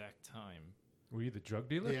that exact time. Were you the drug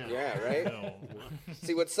dealer? Yeah, right? No.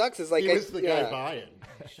 See, what sucks is like... He was the guy buying.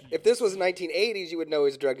 If this was 1980s, you would know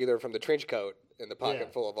he's a drug dealer from the trench coat and the pocket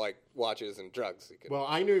Yeah. full of like watches and drugs. Well,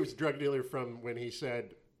 I knew he was a drug dealer from when he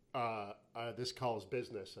said, this calls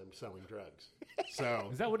business, I'm selling drugs. So,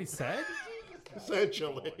 Is that what he said?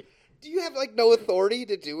 essentially. Do you have like no authority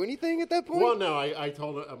to do anything at that point? Well, no, I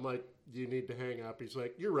told him, I'm like, you need to hang up. He's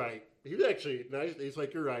like, you're right. He was actually nice. He's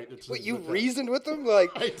like, you're right. Wait, you reasoned with him? Like,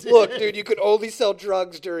 I did. look, dude, you could only sell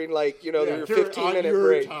drugs during like, your 15-minute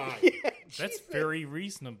break. time. That's very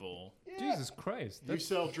reasonable. Jesus Christ. You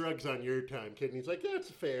sell drugs on your time, kid. And he's like, that's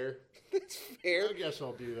fair. That's fair. I guess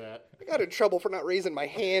I'll do that. I got in trouble for not raising my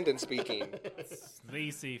hand and speaking.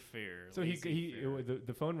 Laissez faire. So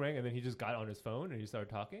the phone rang and then he just got on his phone and he started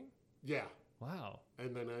talking? Yeah. Wow.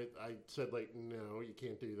 And then I said, like, no, you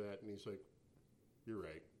can't do that. And he's like, you're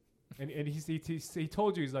right. And he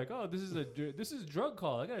told you, he's like, oh, this is a drug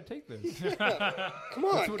call. I gotta take this. Come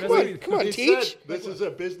on, what- come that's on, what come on, He teach. said, this is a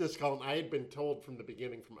business call. And I had been told from the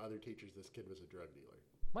beginning from other teachers this kid was a drug dealer.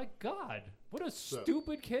 My God, what a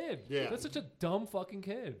stupid kid. Yeah. That's such a dumb fucking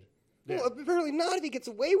kid. Yeah. Well, apparently not if he gets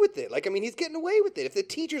away with it. Like, I mean, he's getting away with it. If the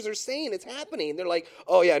teachers are saying it's happening, they're like,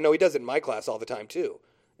 oh, yeah, no, he does it in my class all the time, too.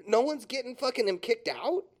 No one's getting fucking him kicked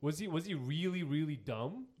out? Was he really, really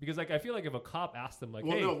dumb? Because, like, I feel like if a cop asked him, like,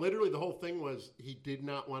 Well, hey. no, literally the whole thing was he did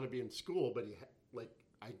not want to be in school, but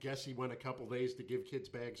I guess he went a couple days to give kids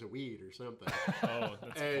bags of weed or something. Oh,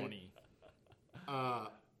 that's funny.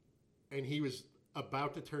 And he was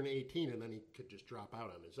about to turn 18, and then he could just drop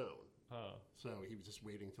out on his own. Oh. So he was just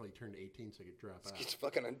waiting until he turned 18 so he could drop out. He's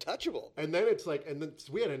fucking untouchable. And then it's like,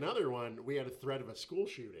 so we had another one. We had a threat of a school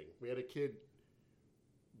shooting. We had a kid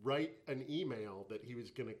write an email that he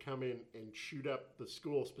was going to come in and shoot up the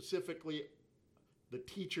school, specifically the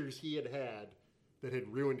teachers he had that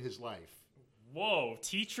had ruined his life. Whoa,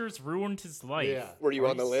 teachers ruined his life. Yeah. Were you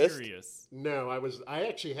on the list? Serious? No, I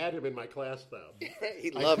actually had him in my class, though. He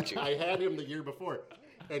loved you. I had him the year before,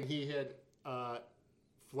 and he had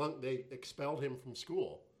flunked. They expelled him from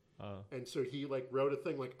school. And so he like wrote a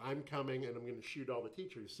thing like, I'm coming and I'm going to shoot all the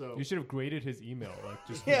teachers. So You should have graded his email. Like,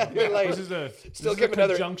 just like, this is a still this give is him a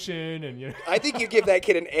another. conjunction, and you know. I think you give that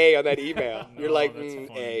kid an A on that email. No, You're like, that's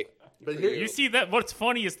funny. A. but here, You see that? What's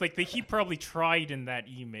funny is like he probably tried in that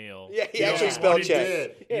email. Yeah, he You know, actually he spell wanted to-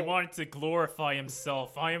 checked. He wanted to glorify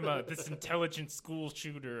himself. I am this intelligent school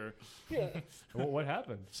shooter. What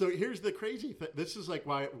happened? So here's the crazy thing. This is like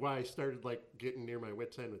why I started like getting near my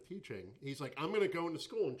wit's end with teaching. He's like, I'm going to go into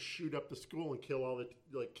school and shoot up the school and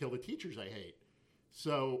kill the teachers I hate.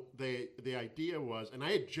 So the idea was, and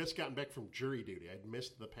I had just gotten back from jury duty. I'd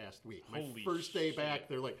missed the past week. My Holy first day shit. back,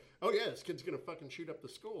 they're like, oh yeah, this kid's going to fucking shoot up the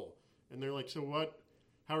school. And they're like, so what?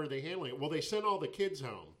 How are they handling it? Well, they sent all the kids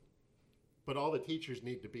home, but all the teachers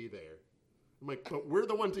need to be there. I'm like, but we're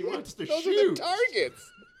the ones he wants to Those shoot. are the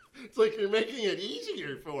targets. It's like you're making it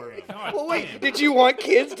easier for him. God Well, wait, damn. did you want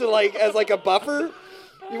kids to like as like a buffer?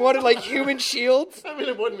 You wanted like human shields? I mean,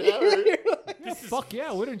 it wouldn't hurt. This is Fuck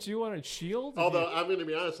yeah! Wouldn't you want a shield? Although I'm going to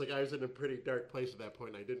be honest, like I was in a pretty dark place at that point.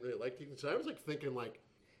 And I didn't really like teaching, so I was like thinking, like,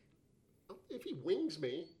 oh, if he wings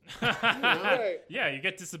me, you know? Right. yeah, you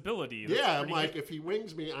get disability. That's yeah, I'm pretty like, good. if he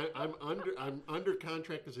wings me, I'm under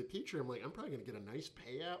contract as a teacher. I'm like, I'm probably going to get a nice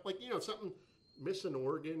payout, like something. Miss an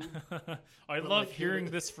organ, I love like, hearing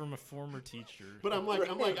here- this from a former teacher. but I'm like,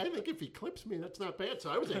 I think if he clips me, that's not bad. So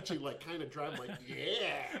I was actually like, kind of driving, like,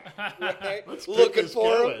 yeah, Right? let's get Looking this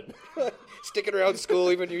for going. him, sticking around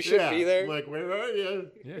school even you shouldn't Yeah, be there. I'm like, where are you?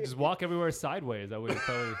 Yeah, just walk everywhere sideways. That way you're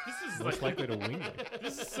probably This is most like- likely to wing it.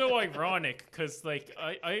 This is so ironic because, like,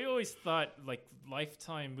 I always thought like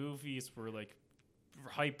Lifetime movies were like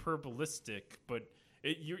hyperbolistic, but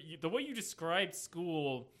the way you described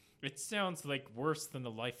school, it sounds like worse than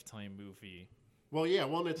the Lifetime movie. Well, yeah,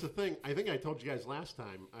 and it's the thing. I think I told you guys last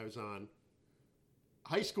time I was on.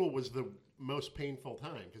 High school was the most painful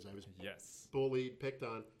time because I was Yes. bullied, picked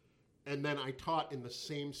on, and then I taught in the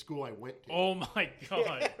same school I went to. Oh my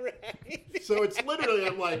god. Right. So it's literally,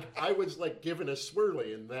 I'm like, I was like given a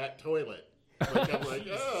swirly in that toilet. Like I'm like,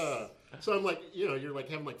 So I'm like, you're like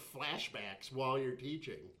having like flashbacks while you're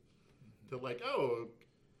teaching, to like, oh,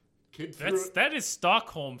 kid threw it. That is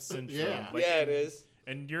Stockholm syndrome. Yeah. Like, Yeah, it is.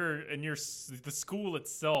 And the school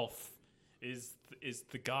itself is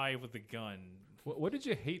the guy with the gun. What did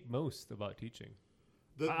you hate most about teaching?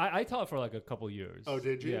 The- I taught for like a couple years. Oh,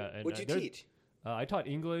 did you? Yeah. And, What'd you there's- teach? I taught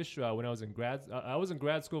English when I was in grad. I was in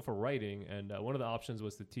grad school for writing, and one of the options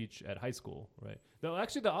was to teach at high school. Right. No,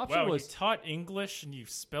 actually, the option Wow, was. you taught English and you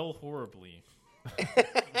spell horribly.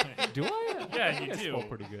 Do I? Yeah, I think you I do. spell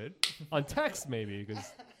pretty good on text, maybe.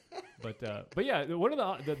 But yeah, one of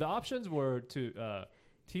the options were to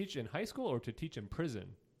teach in high school or to teach in prison,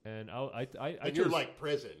 and I And you're chose- like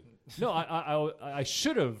prison. no, I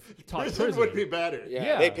should have taught Prison would be better. Yeah,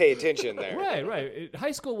 Yeah. they pay attention there. Right.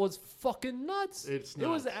 High school was fucking nuts. It's It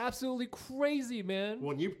was nuts. absolutely crazy, man.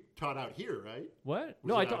 When you taught out here, right? What? Was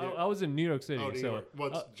No, it out here? I was in New York City. Oh, New so York. Well,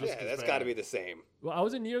 it's just Yeah, as that's bad. got to be the same. well, I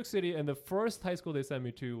was in New York City, and the first high school they sent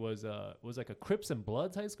me to was like a Crips and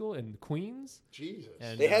Bloods high school in Queens. Jesus.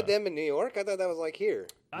 And They had them in New York. I thought that was like here.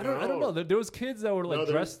 I don't No. know. There was kids that were like No,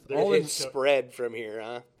 dressed they're all in. It's spread from here,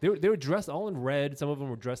 huh? They were dressed all in red. Some of them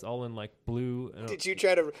were dressed all in like blue. And Did you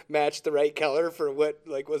try to match the right color for what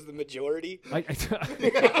like was the majority? I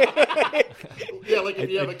Yeah, like if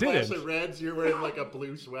you I have a class didn't. of reds, you're wearing like a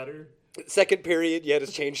blue sweater. Second period, you had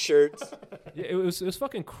to change shirts. Yeah, it was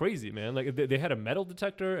fucking crazy, man. Like they had a metal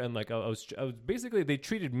detector, and like I was basically they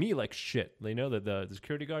treated me like shit. You know the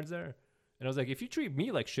security guards there, and I was like, if you treat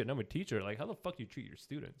me like shit, and I'm a teacher, like how the fuck you treat your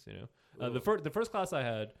students? You know, the first class I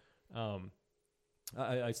had,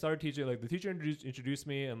 I started teaching. Like the teacher introduced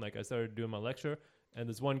me, and like I started doing my lecture, and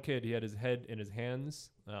this one kid, he had his head in his hands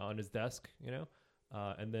on his desk, you know,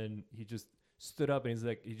 and then he just stood up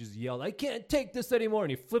and he just yelled, "I can't take this anymore!"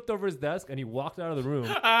 And he flipped over his desk and he walked out of the room.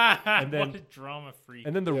 and then- what a drama freak.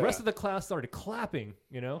 And then the Yeah. rest of the class started clapping,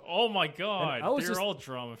 you know? oh my god, I was they're just- all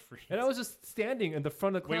drama freaks. And I was just standing in the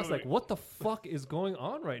front of the Wait, class wait, like, wait. what the fuck is going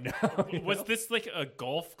on right now? You Was know? this like a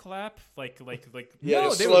golf clap? Like Yeah, No,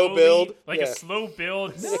 just they slow slowly- build. Like yeah. a slow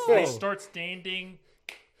build. No. They start standing.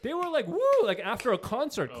 They were like, woo, like after a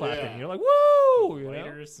concert clapping. yeah. You're like, woo, you know?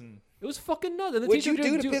 Lighters and It was fucking nuts. And the What'd teacher you do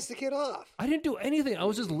didn't to piss the kid off? I didn't do anything. I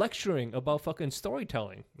was just lecturing about fucking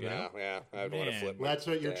storytelling. You know? Yeah, I would want to Man. flip. Well, that's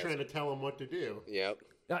what you're desk. trying to tell them what to do. Yep.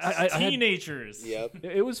 I had- teenagers. Yep.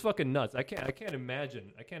 it was fucking nuts. I can't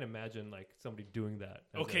imagine like somebody doing that.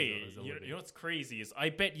 as Okay, a you living. know what's crazy is I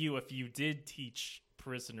bet you if you did teach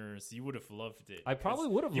prisoners, you would have loved it. I probably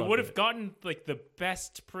would have You loved would have it. gotten like the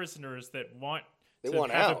best prisoners that want They to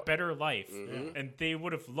want have a out. better life, Mhm. and they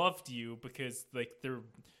would have loved you because like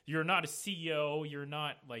you're not a CEO, you're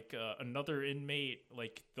not like another inmate.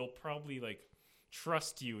 Like they'll probably like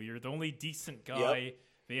trust you. You're the only decent guy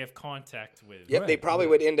they have contact with. Yep, Right, they probably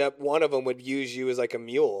would end up. One of them would use you as like a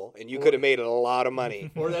mule, and you could have made a lot of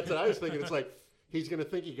money. Or that's what I was thinking. It's like he's going to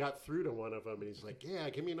think he got through to one of them, and he's like, "Yeah,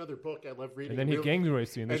 give me another book. I love reading." And then he Really- gang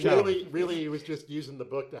rapes you in the And shower. really, he was just using the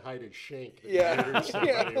book to hide his shank. that he Yeah, murdered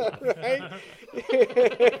somebody yeah, right.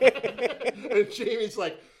 with. And Jamie's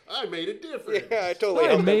like, "I made a difference." Yeah, I totally I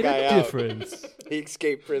helped that made guy a out. difference. He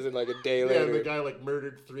escaped prison like a day Yeah, and the later. guy like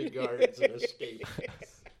murdered 3 guards and escaped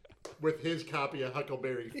with his copy of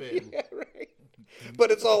Huckleberry Finn. Yeah, right.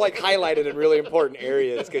 But it's all like highlighted in really important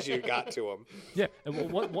areas because you got to them. Yeah,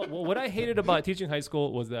 and what I hated about teaching high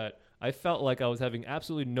school was that I felt like I was having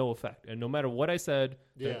absolutely no effect, and no matter what I said,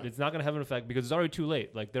 Yeah. it's not going to have an effect because it's already too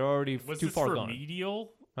late. Like they're already Was too this far gone.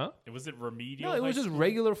 remedial? Huh? Was it remedial? No, it was high just school?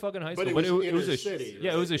 regular fucking high But school. it was it was inner a city,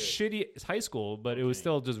 yeah, it was a right? shitty high school, but it was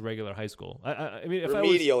still just regular high school. I mean, if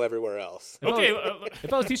Remedial everywhere else. I was, Okay,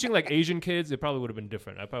 if I was teaching like Asian kids, it probably would have been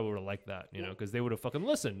different. I probably would have liked that, because they would have fucking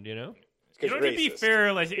listened, you know, 'Cause to you're be racist.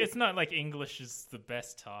 fair, like it's not like English is the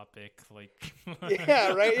best topic. Like,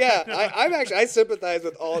 Yeah, right. Yeah, I sympathize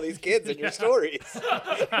with all these kids in your stories.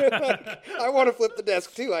 Like, I want to flip the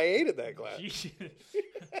desk too. I hated that class.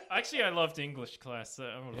 actually, I loved English class.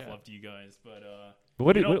 I would have loved you guys, but But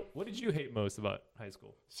what You did know- what did you hate most about high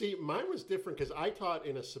school? See, mine was different because I taught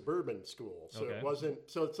in a suburban school, so Okay. it wasn't.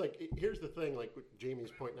 So it's like here's the thing, like what Jamie's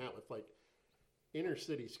pointing out with like inner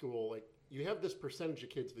city school, like you have this percentage of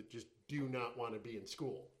kids that just do not want to be in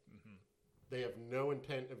school. They have no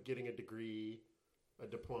intent of getting a degree, a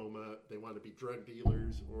diploma. They want to be drug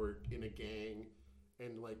dealers or in a gang,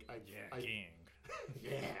 and like I gang.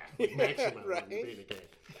 yeah, like maximum Right. on being a gang.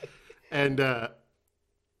 And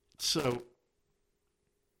so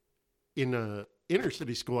in a inner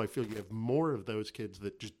city school, I feel you have more of those kids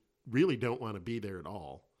that just really don't want to be there at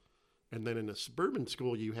all. And then in a suburban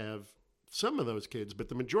school, you have some of those kids, but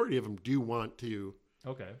the majority of them do want to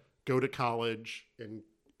Okay, go to college and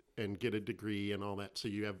get a degree and all that. So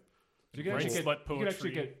you have you can Write actually slut get, you can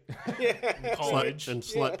actually poetry. get College.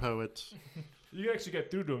 slut poets you can actually get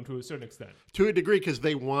through to them to a certain extent. to a degree because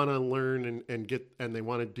they want to learn and get and they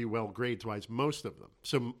want to do well grades wise. Most of them.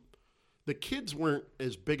 So the kids weren't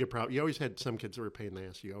as big a problem. You always had some kids that were a pain in the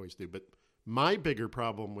ass. You always do, but my bigger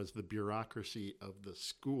problem was the bureaucracy of the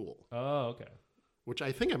school, Oh, okay. which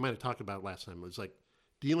I think I might have talked about last time. It was like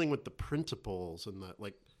dealing with the principals and the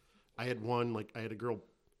like. I had a girl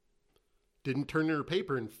didn't turn in her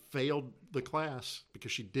paper and failed the class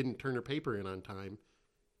because she didn't turn her paper in on time,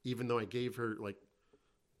 even though I gave her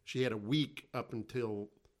she had a week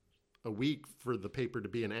for the paper to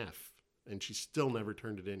be an F, and she still never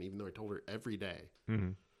turned it in, even though I told her every day. Mm-hmm.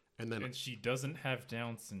 And then And she doesn't have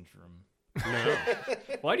Down syndrome. no,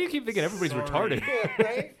 Why do you keep thinking everybody's Sorry. retarded? Yeah,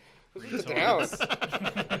 right. Down.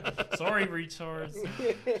 Sorry, retards.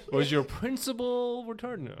 Was your principal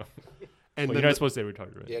retarded? No. and Well, then you're not supposed to say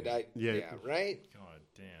retarded, right? Yeah, Yeah. right. God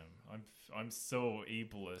damn, I'm so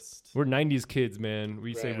ableist. We're 90s kids, man.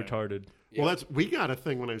 We say Right. retarded. well, we got a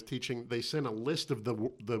thing when I was teaching. They sent a list of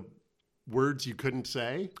the words you couldn't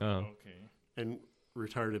say, Oh. Okay. and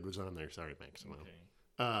retarded was on there. Sorry, Maximo.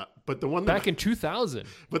 Okay. But the one that Back in 2000.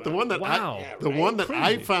 But the one that Wow. Yeah, the right? one that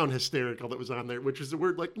I Crazy. found hysterical that was on there, which is a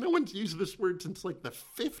word like no one's used this word since like the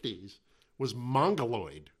 50s, was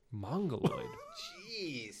mongoloid. Mongoloid.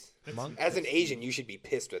 Jeez. Mon- As an Asian, you should be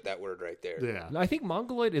pissed with that word right there. Yeah. I think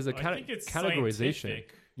mongoloid is a I think it's categorization.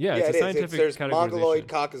 scientific. Yeah, Yeah, it's it a is. scientific There's categorization. Mongoloid,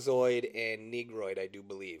 Caucasoid, and Negroid, I do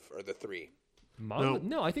believe, are the three.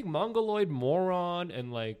 No, I think mongoloid, moron,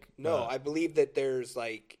 and No, I believe that there's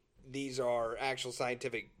these are actual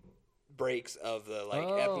scientific breaks of the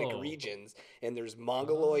ethnic Oh. regions, and there's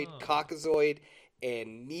Mongoloid, Oh. Caucasoid,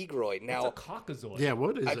 and Negroid. Now, Now, a caucasoid. Yeah,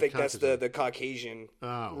 what is I a think that's Caucasoid? the Caucasian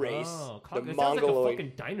Oh. race, Oh, the it sounds like a Mongoloid.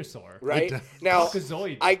 fucking dinosaur. Right It now,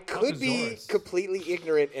 Caucasoid. I could be Caucasaurus. completely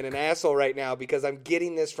ignorant and an asshole right now because I'm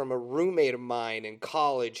getting this from a roommate of mine in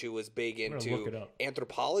college who was big gonna look it into up.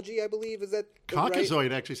 anthropology. I believe is that right?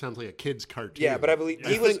 Caucasoid actually sounds like a kid's cartoon. Yeah, but I believe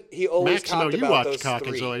I think, he always Maximo, talked you about watched those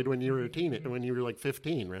three. Caucasoid when you were a when you were like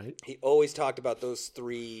 15, right? He always talked about those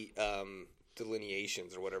three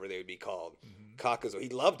delineations or whatever they would be called. Caucasoid. He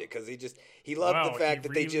loved it because he loved Wow, the fact he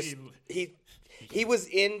that they just he was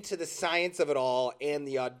into the science of it all and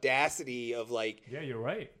the audacity of Yeah, you're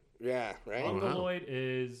right. yeah, right. Mongoloid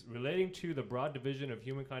is relating to the broad division of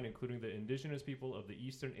humankind, including the indigenous people of the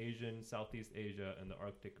Eastern Asian, Southeast Asia, and the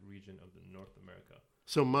Arctic region of the North America.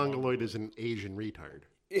 So Mongoloid is an Asian retard.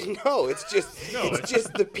 No, it's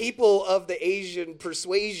just the people of the Asian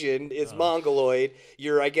persuasion is Mongoloid.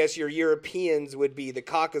 I guess your Europeans would be the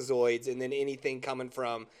Caucasoids, and then anything coming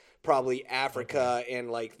from probably Africa and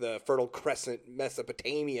like the Fertile Crescent,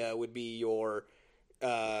 Mesopotamia would be your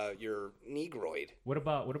Negroid. What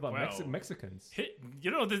about Mexicans?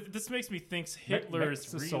 This makes me think Hitler's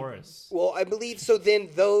Mexosaurus. Well, I believe so. Then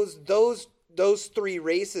those three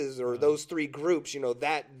races or those three groups,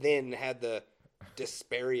 that then had the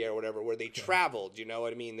Disperia or whatever, where they traveled, you know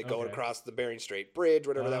what I mean? They go across the Bering Strait Bridge,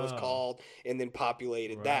 whatever that was called, and then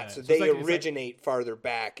populated that. So they originate farther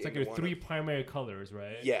back. It's like your three primary colors,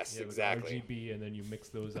 right? Yes, exactly. RGB, and then you mix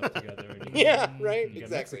those up together. And right, you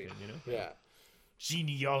exactly. Mexican, Yeah.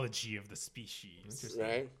 Genealogy of the species.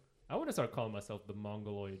 Right. I want to start calling myself the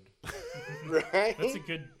Mongoloid. Right. That's a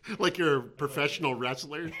good. Like you're a professional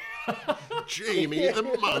wrestler, Jamie the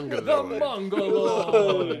Mongoloid. The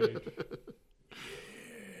Mongoloid.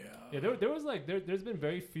 Yeah, there was there's been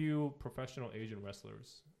very few professional Asian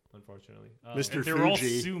wrestlers, unfortunately. Mr. They're all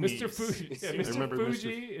Fuji. Sumis. Mr. Fuji. Yeah, Mr.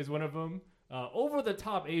 Fuji is one of them. Over the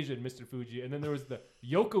top Asian Mr. Fuji, and then there was the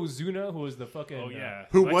Yokozuna, who was the fucking. Oh yeah.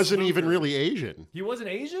 Who Lex wasn't even Luger. really Asian. He wasn't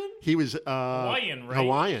Asian. He was Hawaiian, right?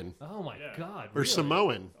 Hawaiian Oh my god. or Really?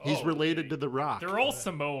 Samoan. He's Oh, related okay. to The Rock. They're all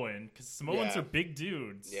Samoan because Samoans Yeah. are big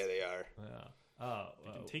dudes. Yeah, they are. Yeah.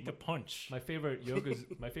 They can take a punch. My favorite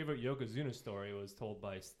Yokozuna story was told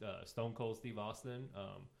by Stone Cold Steve Austin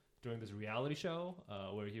during this reality show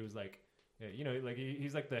where he was like,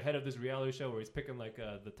 he's like the head of this reality show where he's picking like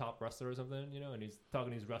the top wrestler or something, and he's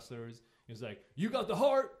talking to these wrestlers. He's like, you got the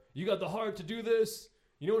heart to do this.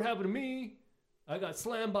 You know what happened to me? I got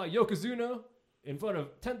slammed by Yokozuna in front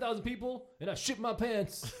of 10,000 people, and I shit my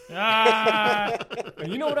pants.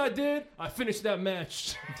 And you know what I did? I finished that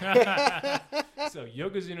match. So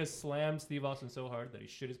Yokozuna slammed Steve Austin so hard that he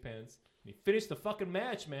shit his pants. And he finished the fucking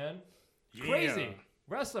match, man. Yeah. Crazy.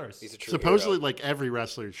 Wrestlers. He's a true Supposedly, hero. like every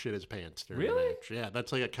wrestler shit his pants during Really? the match. Yeah,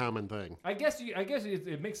 that's like a common thing. I guess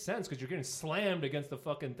it makes sense because you're getting slammed against the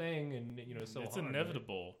fucking thing, and so It's hard,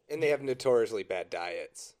 inevitable. And they have notoriously bad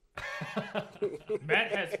diets.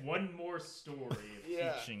 Matt has one more story of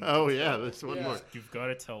Yeah. teaching. Oh yeah, that's one Yeah. more. You've got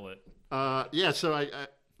to tell it. Yeah, so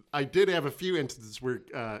I did have a few instances where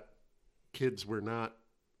kids were not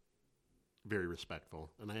very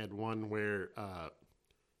respectful, and I had one where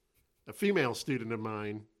a female student of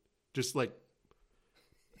mine just like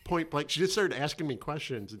point blank, she just started asking me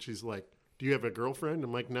questions, and she's like, "Do you have a girlfriend?"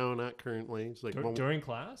 I'm like, "No, not currently." It's like, well, during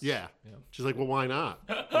class. yeah. Yeah. She's like, "Well, why not?"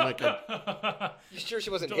 I'm like, You sure she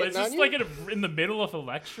wasn't Is hitting on this you? like in the middle of a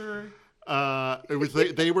lecture? It was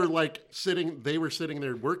they were like sitting. They were sitting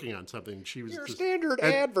there working on something. She was Your just, standard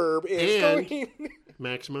and- adverb is and- going.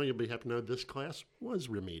 Maximo, you'll be happy to know this class was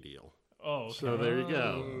remedial. Oh, okay. So there you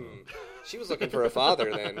go. She was looking for a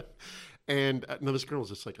father then. And no, this girl was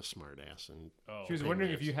just like a smart ass. And Oh, She was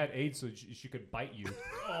wondering if you had AIDS so she could bite you.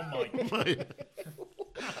 oh my!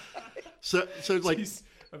 so like She's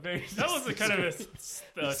a very That was a kind of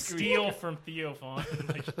a steal from Theo Vaughn.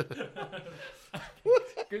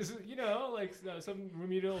 Because some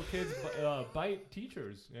remedial kids bite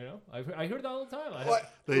teachers. I heard that all the time. What?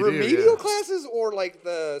 They do, remedial yeah. classes or like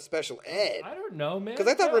the special ed? I don't know, man. Because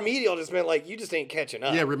I thought Yeah. remedial just meant like you just ain't catching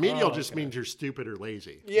up. yeah, remedial Oh, just okay. means you're stupid or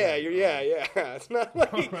lazy. Yeah, yeah. It's not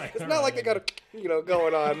like Alright, it's not like they got a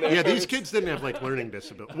going on there. Yeah, these kids didn't have like learning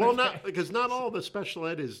disability. Well, not because not all the special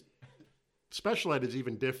ed is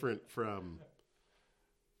even different from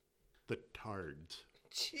the tards,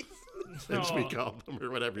 as we call them, or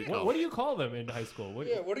whatever you call What them. do you call them in high school? What,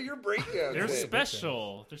 Yeah, what are your breakdowns? They're then?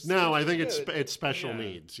 special. No, I think it's Yeah. special Yeah.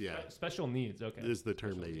 needs. Yeah, Special needs. Okay. is the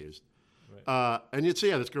term they used. Right. And you'd say,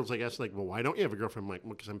 yeah, this girl's like, asked, like, well, why don't you have a girlfriend? I'm like,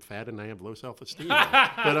 well, because I'm fat and I have low self-esteem.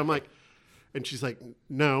 But I'm like, and she's like,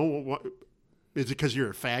 no, what, is it because you're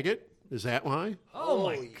a faggot? Is that why? Oh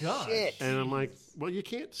my Holy god. shit. And I'm like, well, you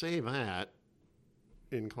can't say that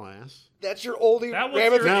in class. That's your only That was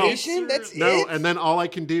your ramification? answer? That's No, it? and then all I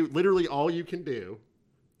can do, literally all you can do,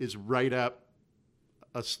 is write up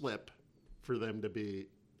a slip for them to be,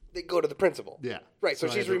 They go to the principal. yeah. Right, so I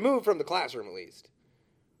she's had to- removed from the classroom at least.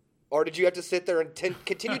 Or did you have to sit there and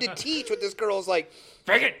continue to teach with this girl's like,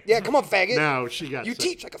 faggot. yeah, come on, faggot. No, she got You sent.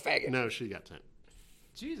 teach like a faggot. No, she got sent.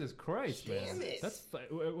 Jesus Christ, man. Damn it. That's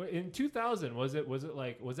in 2000. Was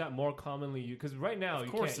that more commonly used? Because right now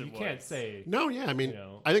you course can't it you can't was. say. No, yeah, I mean, You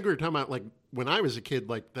know. I think we were talking about, like, when I was a kid,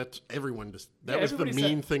 like, that's everyone just, that Yeah, was the everybody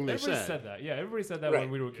mean said- thing they everybody said. said that. Yeah, everybody said that Right.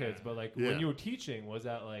 when we were kids. But like Yeah. when you were teaching, was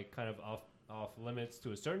that like kind of off limits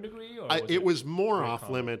to a certain degree? Or It was more very off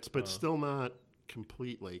common? limits, but still not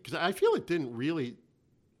completely. Because I feel it didn't really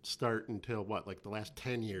start until what, like the last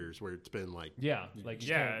 10 years, where it's been like Yeah, like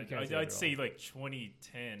you can't say I'd say like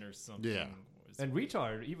 2010 or something. Yeah. And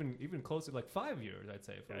Retard even closer, like 5 years, I'd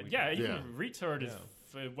say. For yeah, even Yeah. Retard is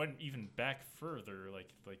went even back further, like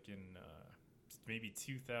in maybe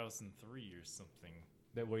 2003 or something.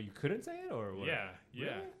 That where you couldn't say it, or what? Yeah, yeah,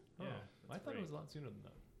 Really? yeah. I thought it was a lot sooner than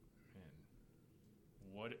that.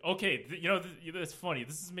 Man. What? Okay, that's funny.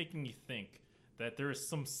 This is making me think that there is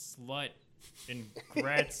some slut in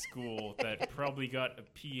grad school that probably got a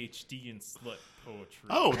PhD in slut poetry.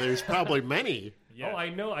 Oh, there's probably many. Yeah. Oh, I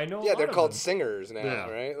know. Yeah, a they're lot called of them. singers now, Yeah.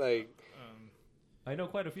 right? Like, I know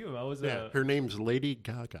quite a few of them. I was Yeah, her name's Lady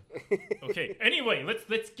Gaga. Okay. Anyway,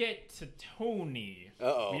 let's get to Tony.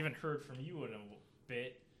 Uh-oh. We haven't heard from you in a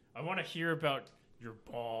bit. I want to hear about your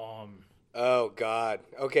bomb. oh God.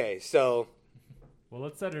 Okay, so Well,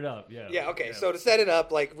 let's set it up. Yeah. yeah, okay. So to set it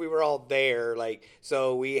up, like we were all there, like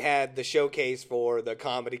so we had the showcase for the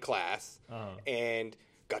comedy class, and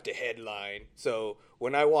got to headline. So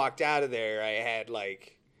when I walked out of there,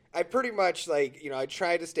 I pretty much I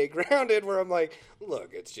tried to stay grounded. Where I'm like,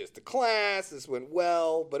 look, it's just a class. This went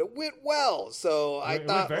well, but it went well. So I It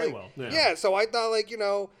thought, went very like, well. yeah. So I thought,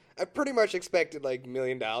 I pretty much expected like $1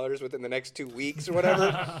 million within the next 2 weeks or whatever,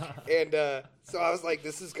 and so I was like,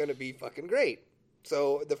 this is gonna be fucking great.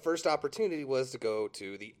 So the first opportunity was to go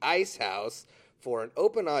to the Ice House for an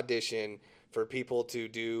open audition for people to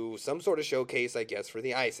do some sort of showcase, I guess, for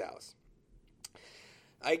the Ice House.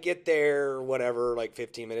 I get there, whatever, like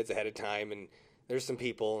 15 minutes ahead of time, and there's some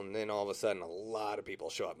people, and then all of a sudden a lot of people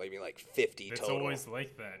show up, maybe like 50 It's total. always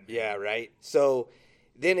like that. Man. Yeah, right? So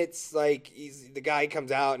then it's like the guy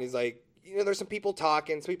comes out and he's like, there's some people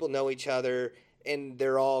talking, some people know each other, and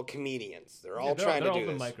they're all comedians. They're all trying to do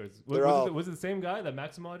open this. micers. They're all- Was it the same guy that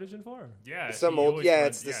Maximo auditioned for? Yeah. Some he old, always yeah, runs-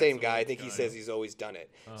 it's the yeah, same it's guy. I always think he guy. says he's always done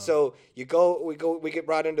it. So we get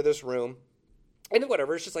brought into this room, and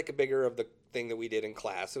whatever. It's just like a bigger of the thing that we did in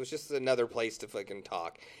class. It was just another place to fucking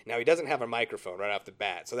talk. Now he doesn't have a microphone right off the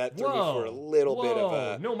bat, so that threw me for a little bit of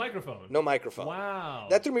a no microphone. no microphone. Wow.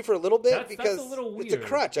 That threw me for a little bit That's because a little it's a weird.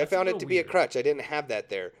 crutch. I That's a found it little to be a weird. crutch. I didn't have that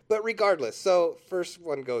there. But regardless, so first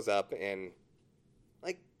one goes up, and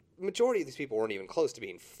like majority of these people weren't even close to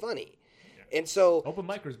being funny. And so Open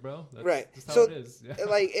micers, bro. That's right. That's how So it is. Yeah.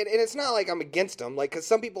 like, and it's not like I'm against them, like, because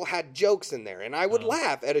some people had jokes in there, and I would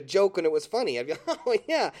laugh at a joke when it was funny. I'd be like, oh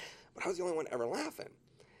yeah, but I was the only one ever laughing.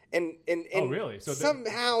 And Oh, really? So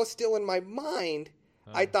somehow, still in my mind,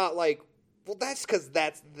 I thought like, well, that's because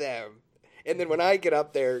that's them. And then when I get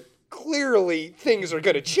up there, clearly things are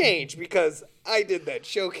going to change because I did that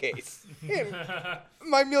showcase. And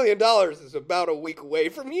my $1 million is about a week away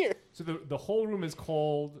from here. So the whole room is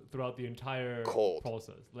cold throughout the entire Cold.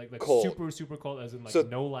 process. Like Cold. super, super cold, as in like So-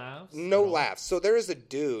 no laughs? No at all? laughs. So there is a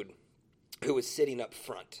dude who is sitting up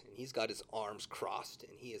front, and he's got his arms crossed,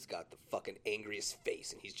 and he has got the fucking angriest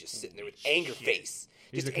face, and he's just sitting there with anger face.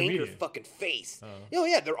 He's Just a anger comedian. fucking face. Oh,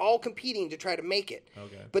 yeah, they're all competing to try to make it.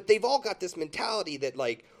 Okay. But they've all got this mentality that,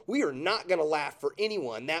 like, we are not going to laugh for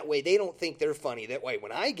anyone. That way they don't think they're funny. That way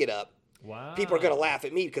when I get up, Wow. people are going to laugh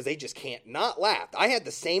at me because they just can't not laugh. I had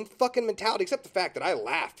the same fucking mentality, except the fact that I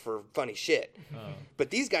laughed for funny shit. But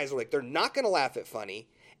these guys are like, they're not going to laugh at funny,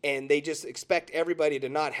 and they just expect everybody to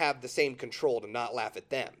not have the same control to not laugh at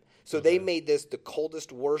them. So they made this the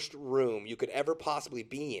coldest, worst room you could ever possibly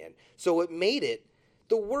be in. So it made it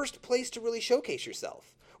the worst place to really showcase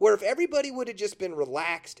yourself. Where if everybody would have just been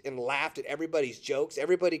relaxed and laughed at everybody's jokes,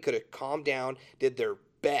 everybody could have calmed down, did their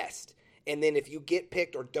best. And then if you get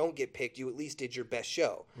picked or don't get picked, you at least did your best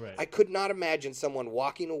show. Right. I could not imagine someone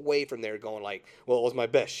walking away from there going like, well, it was my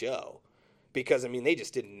best show. Because, I mean, they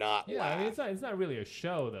just did not Yeah, laugh. I mean, it's not really a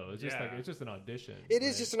show though. It's just Yeah. like it's just an audition. It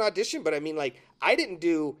is just an audition, but I mean, like, I didn't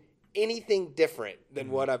do anything different than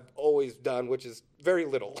what I've always done, which is very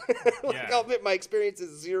little. Like, Yeah. I'll admit my experience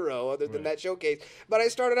is zero other than that showcase. But I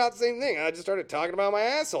started out the same thing. I just started talking about my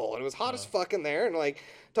asshole, and it was hot as fuck in there, and like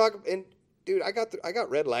dude, I got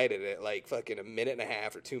red lighted at like fucking a minute and a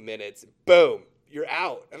half or 2 minutes. Boom. You're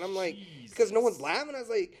out. And I'm like, because no one's laughing. I was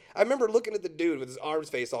like, I remember looking at the dude with his arms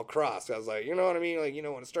face all crossed. I was like, you know what I mean? Like, you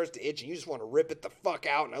know, when it starts to itch and you just want to rip it the fuck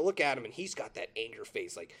out. And I look at him and he's got that anger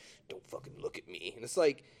face, like, don't fucking look at me. And it's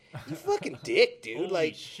like, you fucking dick, dude. Holy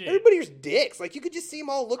like, shit. everybody's dicks. Like, you could just see them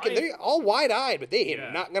all looking. They're all wide-eyed, but they Yeah.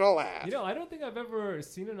 are not going to laugh. You know, I don't think I've ever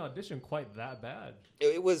seen an audition quite that bad.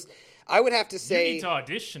 It was, I would have to You say need to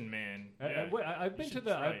audition, man. Yeah. I've been You to should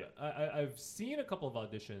the. try it. I've seen a couple of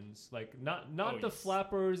auditions, like not Oh, the yes.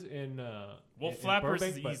 Flappers in. Well, in Flappers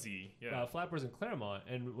Burbank, is but, easy. Yeah. Flappers in Claremont,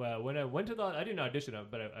 and when I went to the, I didn't audition it,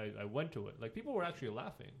 but I went to it. Like people were actually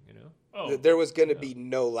laughing, you know. Oh, there was going to be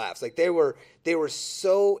no laughs. Like they were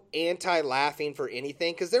so anti-laughing for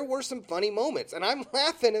anything because there were some funny moments, and I'm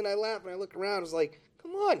laughing and I laugh and I look around. I was like,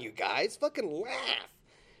 "Come on, you guys, fucking laugh,"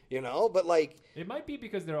 you know. But like, it might be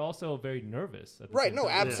because they're also very nervous. At the right? same No,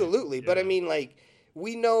 time. absolutely. Yeah. But I Yeah. mean, like,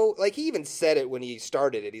 we know. Like he even said it when he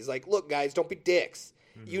started it. He's like, "Look, guys, don't be dicks.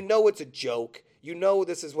 You know it's a joke. You know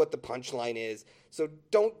this is what the punchline is. So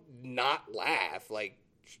don't not laugh. Like,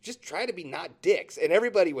 just try to be not dicks." And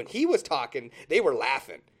everybody, when he was talking, they were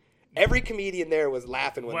laughing. Every comedian there was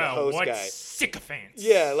laughing when the wow, host what guy. sycophants.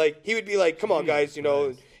 Yeah, like he would be like, "Come on, guys, you know."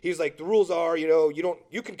 Christ. He was like, "The rules are,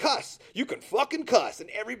 you can cuss, you can fucking cuss," and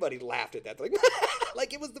everybody laughed at that. Like,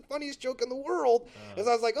 like it was the funniest joke in the world. And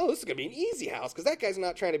so I was like, "Oh, this is gonna be an easy house," because that guy's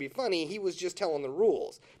not trying to be funny. He was just telling the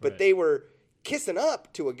rules. But Right. they were kissing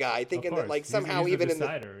up to a guy, thinking that course. like He's- somehow he's the even in the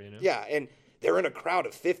decider, you know? yeah, and they're in a crowd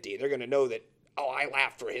of 50. They're gonna know that. Oh, I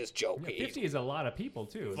laughed for his joke. Yeah, 50 is a lot of people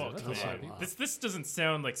too. isn't it? Fuck, That's a lot of man. people. This doesn't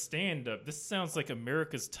sound like stand up. This sounds like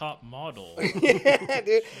America's Top Model. Yeah,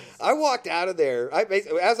 dude. I walked out of there.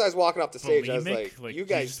 As I was walking off the stage, I was Bulimic? like, "You you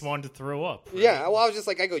guys." just wanted to throw up. right? Yeah, well, I was just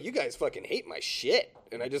like, "You guys fucking hate my shit,"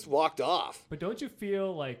 and I just walked off. But don't you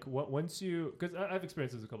feel like once you, because I've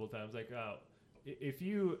experienced this a couple of times, like if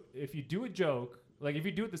you do a joke, like if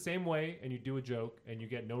you do it the same way and you do a joke and you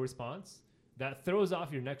get no response, that throws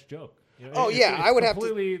off your next joke. You know, Oh, yeah, I would have to-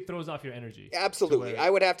 completely throws off your energy. Absolutely, To where- I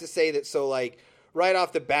would have to say that. So, like, right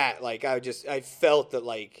off the bat, like, I felt that,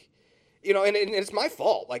 like, and it's my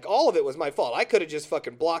fault. Like, all of it was my fault. I could have just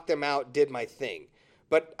fucking blocked them out, did my thing,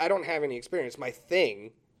 but I don't have any experience. My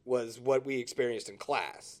thing was what we experienced in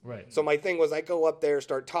class. Right. So my thing was I go up there,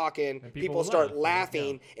 start talking, And people will start laugh,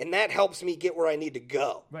 laughing, and that helps me get where I need to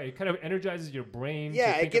go. Right, it kind of energizes your brain. Yeah,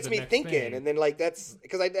 to think it gets of the me next thinking, thing. and then like that's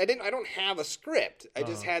because I don't have a script. I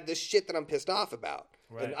just had this shit that I'm pissed off about.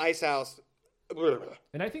 Right. And Ice House.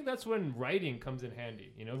 And I think that's when writing comes in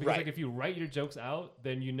handy, you know, because Right. like if you write your jokes out,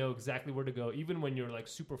 then you know exactly where to go, even when you're like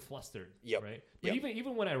super flustered. Yep. Right. But Yep.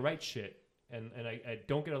 even when I write shit and I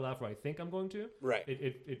don't get a laugh where I think I'm going to, Right.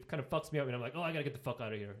 it kind of fucks me up, and I'm like, oh, I gotta get the fuck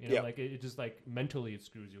out of here. You know, Yep. like it just like mentally it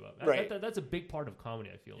screws you up. Right. That's a big part of comedy.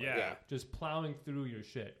 I feel like. Yeah. Just plowing through your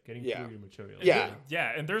shit, getting Yeah. through your material. Yeah.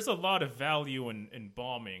 Yeah, and there's a lot of value in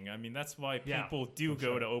bombing. I mean, that's why Yeah, people do for go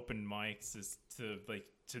sure. to open mics is to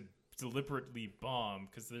deliberately bomb,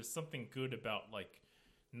 because there's something good about like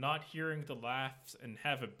not hearing the laughs and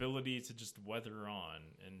have ability to just weather on.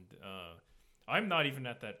 And I'm not even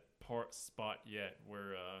at that spot yet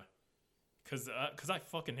where because I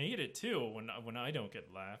fucking hate it too when I don't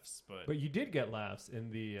get laughs. But you did get laughs in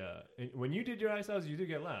the when you did your Ice House, you did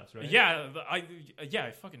get laughs, right? Yeah,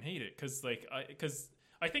 I fucking hate it because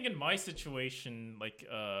I think in my situation, like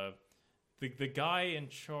the guy in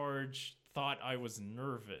charge thought I was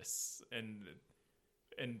nervous, and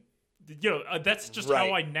that's just Right.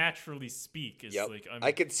 how I naturally speak. Is Yep. like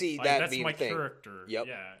I could see that that's being my a thing. character. Yep.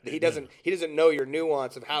 Yeah. He doesn't know your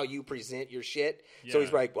nuance of how you present your shit. So he's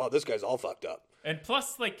Yeah. like, well, this guy's all fucked up. And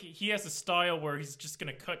plus, like, he has a style where he's just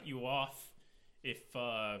gonna cut you off if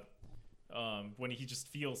when he just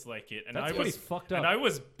feels like it. And That's I pretty was fucked up. And I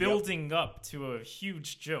was building up to a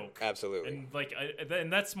huge joke. Absolutely. And like,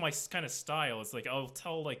 and that's my kind of style. It's like I'll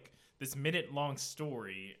tell like this minute-long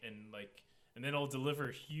story, and then I'll deliver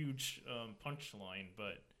a huge punchline.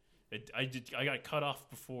 But I got cut off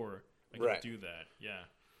before I could Right. do that. Yeah.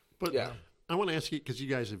 But Yeah. I want to ask you, because you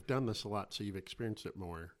guys have done this a lot, so you've experienced it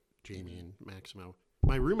more, Jamie and Maximo.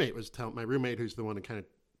 My roommate who's the one who kind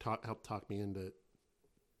of helped talk me into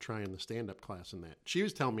trying the stand-up class and that. She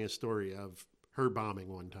was telling me a story of her bombing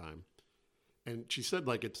one time. And she said,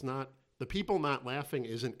 like, it's not, the people not laughing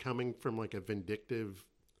isn't coming from like a vindictive,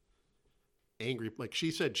 angry, like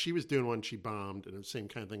she said she was doing one, she bombed, and it was the same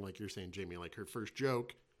kind of thing like you're saying, Jamie, like her first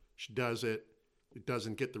joke, she does it, it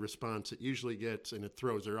doesn't get the response it usually gets, and it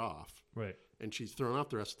throws her off. Right. And she's thrown off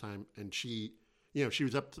the rest of the time, and she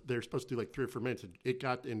was up they're supposed to do like 3 or 4 minutes, and it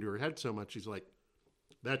got into her head so much, she's like,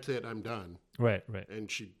 that's it, I'm done. Right. Right.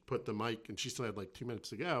 And she put the mic, and she still had like 2 minutes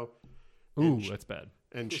to go, Ooh, that's bad.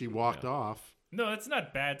 and she walked off. No, it's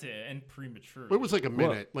not bad to end prematurely. Well, it was like a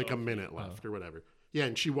minute, Well, a minute left or whatever. Yeah,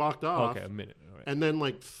 and she walked off. Okay, a minute. All right. And then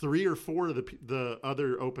like 3 or 4 of the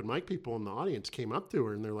other open mic people in the audience came up to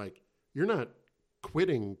her, and they're like, "You're not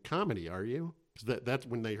quitting comedy, are you?" Because that's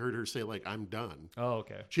when they heard her say like, "I'm done." Oh,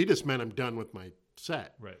 okay. She just meant I'm done with my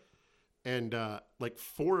set. Right. And like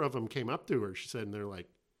 4 of them came up to her, she said, and they're like,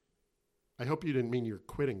 I hope you didn't mean you're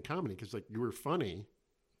quitting comedy because like you were funny,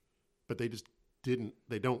 but they just didn't.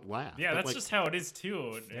 They don't laugh. Yeah, but, that's like, just how it is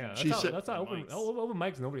too. Yeah, She said- that's how open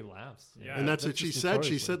mics nobody laughs. Yeah. and that's what she just said.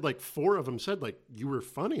 She notoriously. said like 4 of them said like you were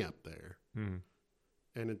funny up there,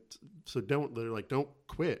 and they're like don't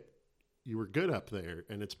quit. You were good up there,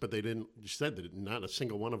 but they didn't. You said that not a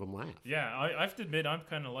single one of them laughed. Yeah, I have to admit I'm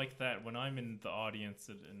kind of like that when I'm in the audience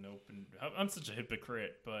and open. I'm such a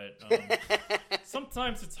hypocrite, but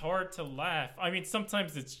sometimes it's hard to laugh. I mean,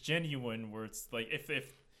 sometimes it's genuine where it's like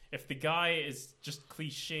if the guy is just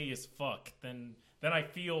cliche as fuck, then I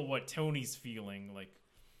feel what Tony's feeling like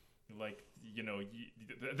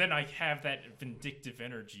then I have that vindictive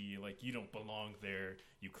energy like you don't belong there,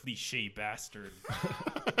 you cliche bastard.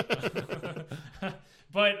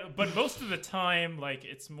 but most of the time like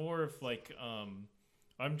it's more of like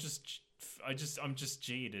I'm just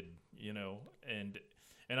jaded, and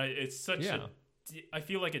it's such I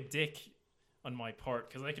feel like a dick on my part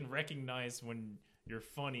because I can recognize when you're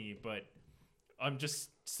funny, but I'm just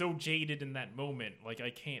so jaded in that moment like I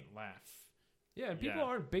can't laugh. Yeah, and people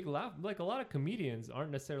aren't big laugh. Like a lot of comedians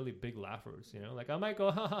aren't necessarily big laughers. Like I might go,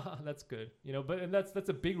 ha ha ha, that's good. But that's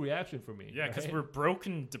a big reaction for me. Yeah, because right? we're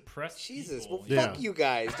broken, depressed. Jesus, people. well, fuck you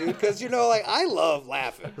guys, dude. Because like I love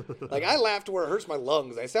laughing. Like I laugh to where it hurts my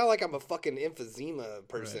lungs. I sound like I'm a fucking emphysema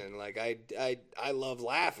person. Like I love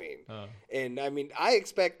laughing, and I mean I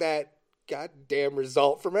expect that goddamn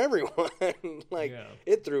result from everyone.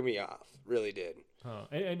 It threw me off. Really did.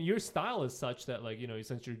 And your style is such that like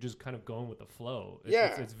since you're just kind of going with the flow,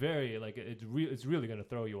 it's very like it's really gonna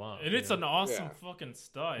throw you off. And it's an awesome fucking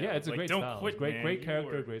style. Yeah, it's a great don't style. Quit, it's great man.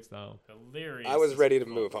 character, great style. Hilarious. I was ready to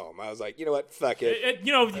move home. I was like, you know what, fuck it.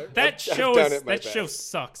 That show done it my show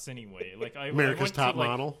best. sucks anyway. Like America's I went Top to, like,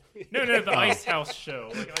 Model. No, the Ice House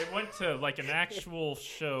show. Like I went to like an actual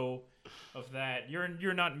show of that.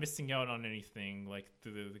 You're not missing out on anything. Like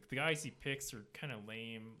the guys he picks are kind of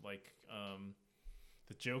lame. Like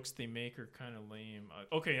the jokes they make are kind of lame.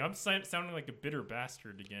 Okay, I'm sounding like a bitter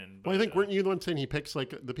bastard again. But, Well, I think weren't you the one saying he picks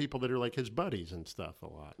like the people that are like his buddies and stuff a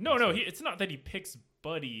lot? No, it's not that he picks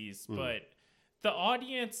buddies, but the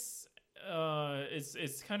audience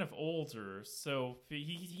is kind of older, so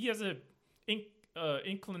he has a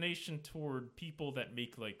inclination toward people that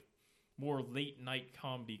make like more late night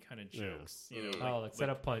comedy kind of jokes. Like set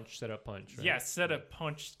up punch. Right? Yeah, set up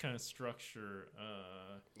punch kind of structure.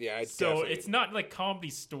 So it's not like Comedy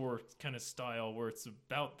Store kind of style where it's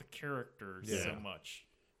about the characters so much.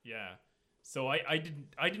 Yeah. So I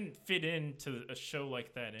didn't fit into a show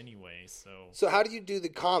like that anyway. So how do you do the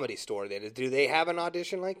Comedy Store then? Do they have an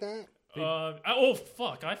audition like that? Oh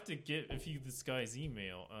fuck! I have to give you this guy's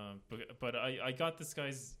email. But I got this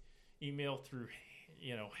guy's email through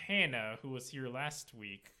Hannah, who was here last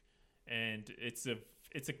week, and it's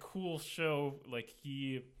a cool show. Like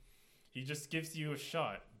he just gives you a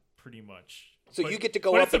shot pretty much. So you get to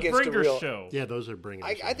go up against a real show. Yeah, those are bringers.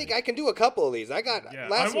 I think I can do a couple of these. I got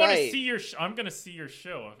last I want to night. see your. I'm gonna see your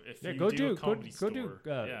show if you go do a Comedy Store.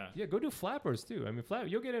 Go do Flappers too. I mean,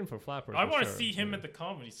 you'll get in for Flappers. I want to see him at the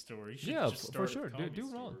Comedy Store. You should just start for sure. Do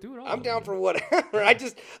it all. I'm down for whatever.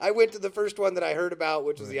 I went to the first one that I heard about,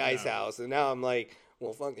 which was the Ice House, and now I'm like,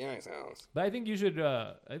 well, fuck the Ice House. But I think you should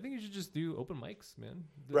just do open mics, man.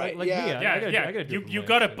 Right? Like me, I gotta do open You mics,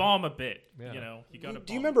 gotta bomb a bit. Yeah. You gotta.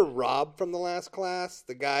 Do you remember Rob from the last class?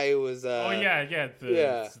 The guy who was.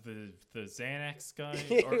 The Xanax guy.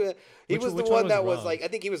 He was the which one one that was was Rob? like. I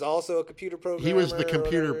think he was also a computer programmer. He was the or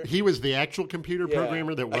computer. whatever. He was the actual computer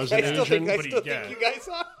programmer that wasn't I still Asian. think Yeah. you guys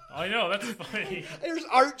are. I know, that's funny. There's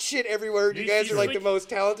art shit everywhere. You guys He's are like like- the most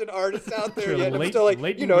talented artists out there. Sure, Yet I'm late- still like,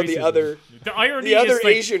 latent the racism. other The irony the other is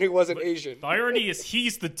like, Asian who wasn't Asian. The irony is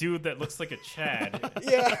he's the dude that looks like a Chad.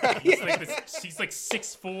 Yeah. He's like he's like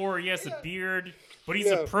 6'4", he has a beard, but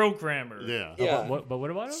he's a programmer. Yeah. Yeah. But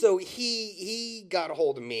what about him? So he got a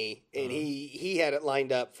hold of me, and he had it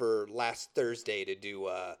lined up for last Thursday to do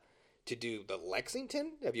the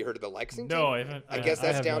Lexington. Have you heard of the Lexington? No, I haven't. I guess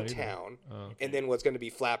that's have not either. downtown. Okay. And then what's going to be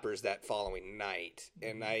Flappers that following night.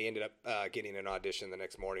 And I ended up getting an audition the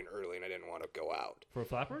next morning early, and I didn't want to go out. For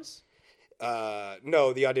Flappers?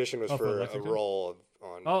 No, the audition was Oh, for for a Lexington?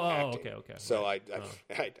 on acting. okay. So I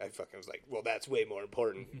fucking was like, well, that's way more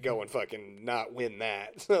important. Go and fucking not win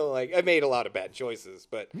that. So like, I made a lot of bad choices,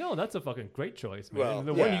 but No, that's a fucking great choice, man. Well,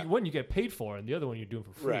 the yeah. one you get paid for, and the other one you're doing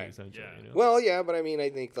for free, Right. essentially. Yeah. You know? well, yeah, but I mean, I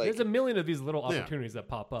think like There's a million of these little opportunities that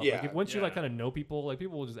pop up. Yeah. Like once you like Yeah. kind of know people, like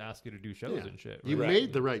people will just ask you to do shows Yeah. and shit. You right?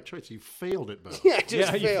 made the right choice. You failed it both. yeah, I just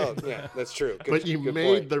Yeah, you failed. failed. Yeah, that's true. Good, But you good made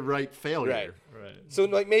point. the right failure. Right. Right. So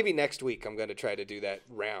like maybe next week I'm going to try to do that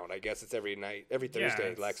round. I guess it's every Thursday,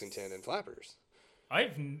 it's- Lexington and Flappers.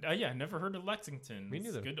 I've never heard of Lexington. Me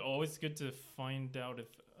neither. It's good, always good to find out if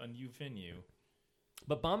a new venue.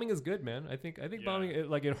 But bombing is good, man. I think bombing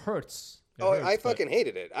it hurts. It Oh, hurts, I but- fucking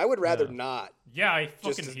hated it. I would rather Yeah. not. Yeah, I Just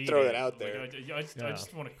fucking to hate throw it. that out Like, there. I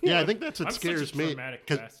just want to. Yeah, I think that's what I'm such a scares me. dramatic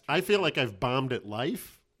Because bastard. I feel like I've bombed at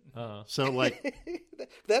life. So, like,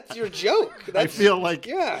 That's your joke. I That's, feel like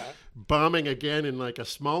yeah. bombing again in, like, a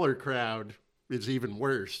smaller crowd is even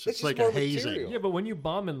worse. It's It's just like more a hazing. material. Yeah, but when you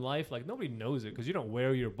bomb in life, like nobody knows it because you don't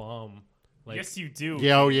wear your bomb. Like, Yes, you do.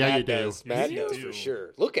 Yeah, oh, yeah, Matt you do. does. Matt you knows do. for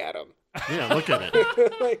sure. Look at him. Yeah, look at it.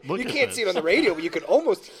 Like, Look you at can't this. see it on the radio, but you can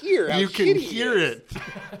almost hear how You can shitty he hear is. it.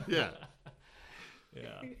 Yeah.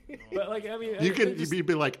 yeah. But like, I mean, You I can just- be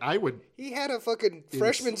like, I would. He had a fucking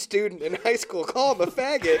freshman student in high school call him a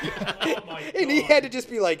faggot, Oh my and he God. had to just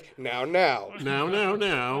be like, now. Now. now I'm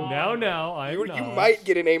You not. might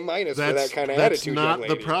get an A- for That's, that kind of that's attitude, not young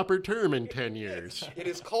the lady. proper term in 10 years. It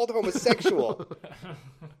is called homosexual.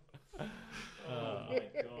 Oh my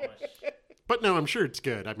gosh. But no, I'm sure it's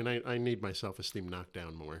good. I mean, I need my self-esteem knocked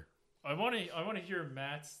down more. I want to hear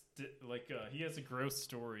Matt's he has a gross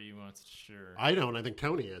story he wants to share. I don't. I think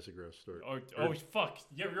Tony has a gross story. Oh fuck.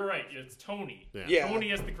 Yeah, you're right. It's Tony. Yeah. Yeah. Tony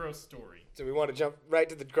has the gross story. So we want to jump right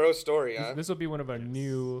to the gross story, huh? This will be one of our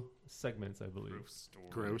new segments, I believe.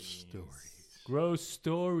 Gross stories. Gross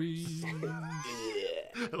stories. I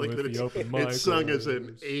like With that the open it's sung as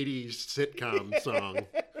an micros. 80s sitcom song.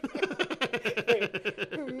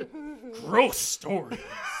 Gross story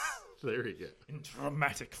There you go. in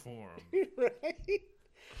dramatic form. Right?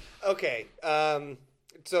 Okay.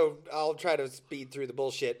 So I'll try to speed through the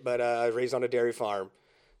bullshit, but I was raised on a dairy farm.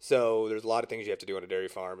 So there's a lot of things you have to do on a dairy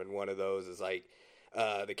farm, and one of those is like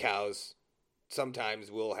the cows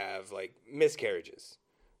sometimes will have like miscarriages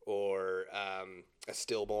or a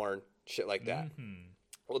stillborn, shit like that.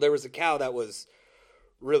 Well, there was a cow that was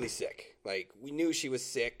really sick. Like, we knew she was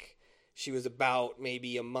sick. She was about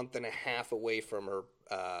maybe a month and a half away from her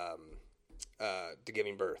to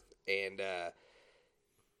giving birth. And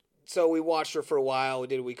so we watched her for a while. We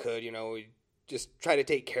did what we could, you know. We just try to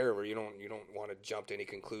take care of her. You don't want to jump to any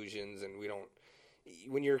conclusions, and we don't.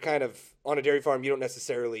 When you're kind of on a dairy farm, you don't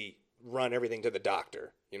necessarily run everything to the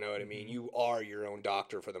doctor. You know what I mean? You are your own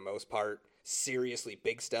doctor for the most part. Seriously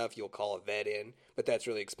big stuff, you'll call a vet in, but that's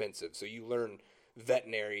really expensive. So you learn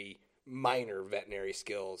minor veterinary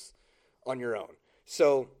skills on your own.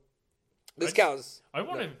 So this cow's... I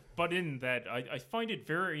want to butt in that I find it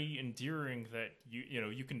very endearing that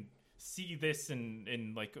you can see this in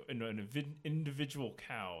an individual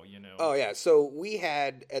cow, you know. Oh, yeah. So we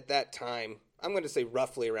had, at that time, I'm going to say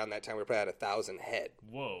roughly around that time, we probably had 1,000 head.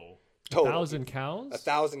 Whoa. Total. 1,000 cows?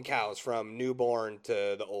 1,000 cows from newborn to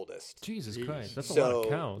the oldest. Jesus Christ, that's a So, lot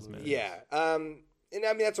of cows, man. Yeah. And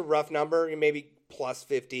I mean, that's a rough number. Maybe plus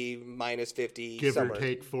 50, minus 50. Give somewhere. or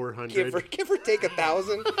take 400. Give or take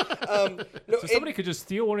 1,000. No, So somebody could just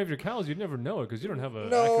steal one of your cows. You'd never know it because you don't have an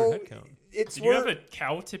no, accurate head count. it's Do you have worth. a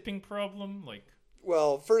cow tipping problem? Like,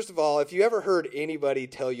 Well, first of all, if you ever heard anybody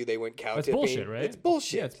tell you they went cow That's tipping, bullshit, right? It's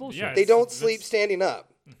bullshit. Yeah, it's bullshit. Yeah, They it's- don't that's- sleep standing up.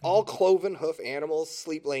 All cloven hoof animals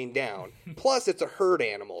sleep laying down. Plus, it's a herd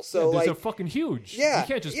animal, so They're like, fucking huge. yeah, You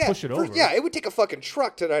can't just yeah, push it over. Yeah, it would take a fucking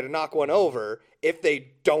truck to knock one over if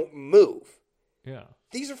they don't move. Yeah.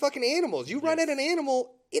 These are fucking animals. You run at an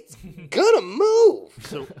animal, it's gonna move.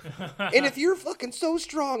 And if you're fucking so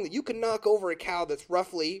strong that you can knock over a cow that's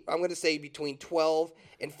roughly, I'm gonna say between 12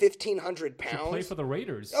 and 1,500 pounds. Play for the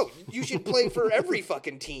Raiders. Oh, you should play for every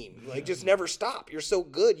fucking team. Like, just never stop. You're so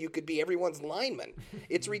good, you could be everyone's lineman.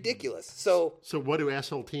 It's ridiculous. So, So what do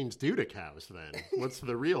asshole teens do to cows then? What's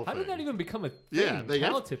the real How thing? did that even become a thing? Yeah, they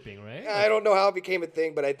cow have- tipping, right? I don't know how it became a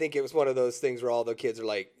thing, but I think it was one of those things where all the kids are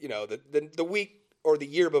like, you know, the week or the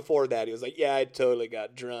year before that, he was like, yeah, I totally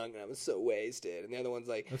got drunk and I was so wasted. And the other one's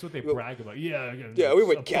like, That's what they well, brag about. Yeah, we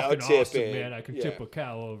went I'm cow fucking awesome, tipping. man. I can Yeah. tip a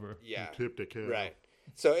cow over. yeah, Tipped a cow. right.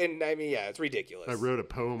 So, and I mean, yeah, it's ridiculous. I wrote a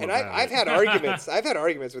poem And about I've it. had arguments. I've had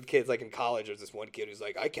arguments with kids. Like in college, there's this one kid who's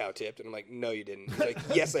like, "I cow tipped," and I'm like, "No, you didn't." He's like,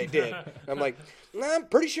 "Yes, I did." And I'm like, "Nah, I'm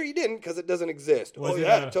pretty sure you didn't because it doesn't exist." Was Oh it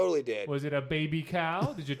yeah, a- it totally did. Was it a baby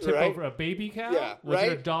cow? Did you tip Right. over a baby cow? Yeah, Was it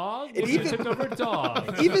right. a dog? And Did you even- tip over a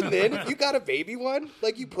dog? Even then, if you got a baby one,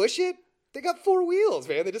 like you push it, they got 4 wheels,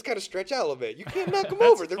 man. They just kind of stretch out a little bit. You can't knock them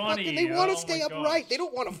That's over. They're funny. fucking. They want Oh to stay my upright. gosh. They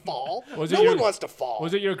don't want to fall. Was it No your- one wants to fall.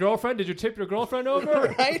 Was it your girlfriend? Did you tip your girlfriend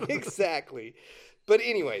over? Right? Exactly. But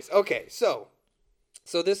anyways, okay, so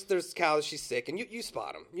there's cows, she's sick, and you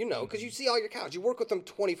spot them, you know, because you see all your cows. You work with them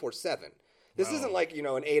 24/7. This isn't like, you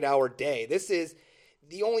know, an 8-hour day. This is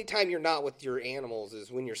the only time you're not with your animals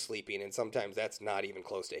is when you're sleeping, and sometimes that's not even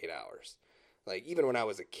close to 8 hours. Like, even when I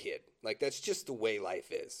was a kid. Like, that's just the way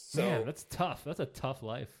life is. So Man, that's tough. That's a tough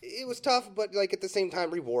life. it was tough, but, like, at the same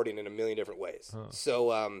time, rewarding in a million different ways.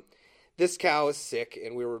 So this cow is sick,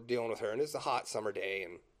 and we were dealing with her, and it's a hot summer day,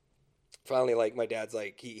 and finally, like, my dad's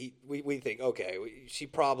like, we think, okay, she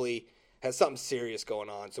probably has something serious going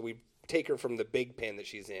on, so we take her from the big pen that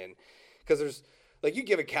she's in. Because there's, like, you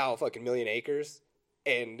give a cow a fucking million acres,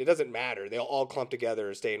 and it doesn't matter. They'll all clump together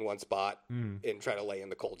and stay in one spot and try to lay in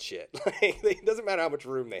the cold shit. Like, it doesn't matter how much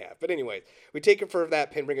room they have. But anyways, we take her from that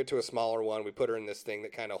pen, bring her to a smaller one. We put her in this thing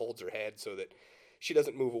that kind of holds her head so that she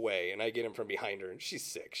doesn't move away. And I get him from behind her, and she's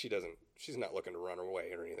sick. She's not looking to run away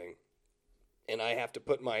or anything. And I have to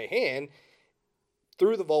put my hand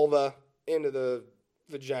through the vulva into the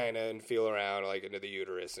vagina and feel around, like, into the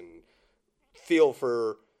uterus and feel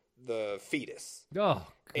for the fetus. Oh,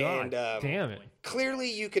 God. And damn it.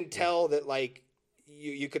 clearly you can tell that, like,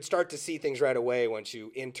 you could start to see things right away once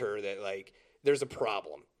you enter that, like, there's a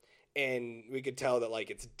problem. And we could tell that, like,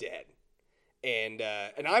 it's dead. And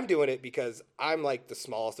I'm doing it because I'm, like, the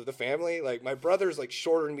smallest of the family. Like, my brother's, like,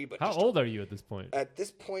 shorter than me. But How old are you at this point? At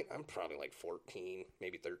this point, I'm probably, like, 14,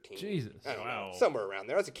 maybe 13. Jesus. I don't Wow. know. Somewhere around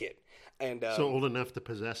there. I was a kid. And So old enough to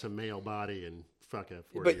possess a male body and fuck a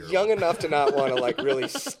 40-year-old. but young enough to not want to, like, really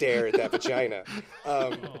stare at that vagina.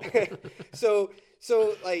 So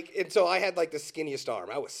I had, like, the skinniest arm.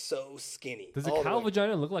 I was so skinny. Does a all the cow way.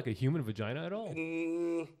 vagina look like a human vagina at all?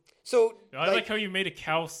 So I like how you made a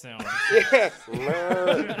cow sound. yeah.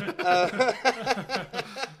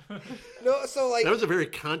 No, so, like, That was a very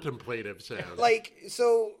contemplative sound.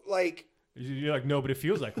 You're like, nobody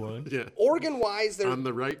feels like one. Yeah. organ-wise, On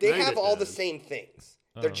the right they night have it all the does. same things.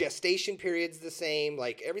 Their gestation period's the same.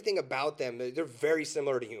 Like, everything about them, they're very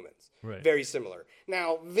similar to humans. Right. Very similar.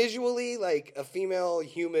 Now, visually, like, a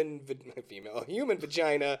human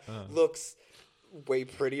vagina looks way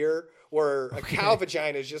prettier, where a cow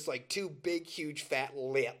vagina is just like two big, huge, fat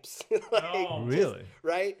lips. Like, Oh. Really?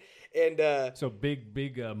 right? And So big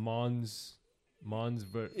Mons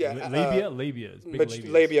Yeah, labia is big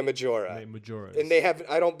labias. labia majora. Majora. And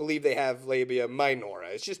I don't believe they have labia minora.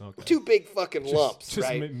 It's just two big fucking lumps, just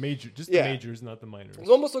right? major, just Yeah. the majors, not the minors. It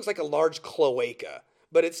almost looks like a large cloaca,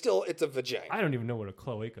 but it's a vagina. I don't even know what a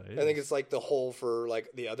cloaca is. I think it's like the hole for, like,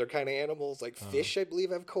 the other kind of animals, like fish, I believe,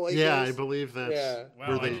 have cloacas. Yeah, I believe that's Yeah. Wow,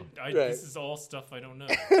 where they. Right. this is all stuff I don't know.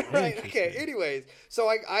 Right. Okay. Anyways, so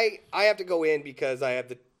I have to go in because I have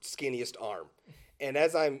the skinniest arm, and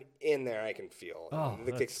as I'm in there, I can feel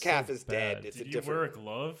the that's calf so is dead. bad. It's Did a you wear a different.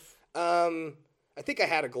 glove? I think I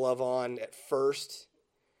had a glove on at first.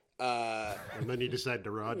 And then you decide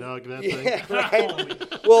to raw dog that Yeah, thing.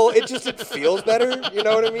 right. Well, it feels better. You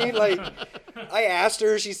know what I mean? Like, I asked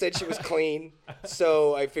her, she said she was clean,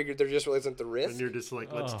 so I figured there just wasn't the risk. And you're just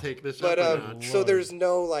like, let's Oh. take this But up a notch. so there's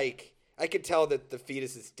no, like, I could tell that the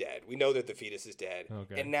fetus is dead. We know that the fetus is dead,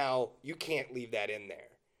 Okay. and now you can't leave that in there.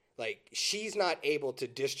 Like, she's not able to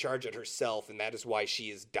discharge it herself, and that is why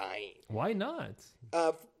she is dying. Why not?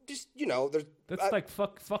 Just, there's That's like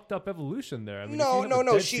fucked up evolution there. I mean, if no, you have a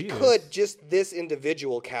no. dead She fetus- could. Just this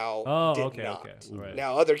individual cow Oh, did okay, not. okay, right.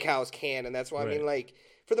 Now other cows can, and that's why I mean, Right. like,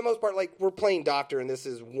 for the most part, like, we're playing doctor, and this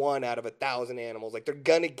is 1 out of 1,000 animals. Like, they're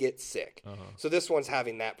gonna get sick. So this one's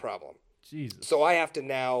having that problem. Jesus. So I have to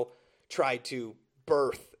now try to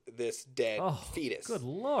birth this dead Oh, fetus. good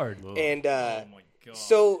lord. And Oh my god.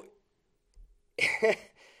 so,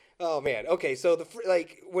 oh man. Okay, so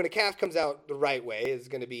when a calf comes out the right way, it's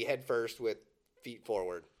going to be head first with feet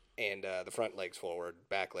forward, and the front legs forward,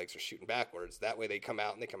 back legs are shooting backwards. That way they come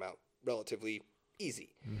out, and they come out relatively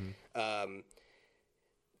easy.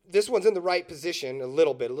 This one's in the right position, a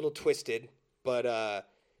little twisted, but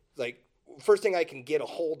like, first thing I can get a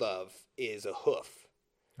hold of is a hoof.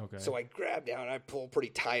 Okay. So I grab down, I pull pretty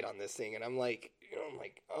tight on this thing, and I'm like,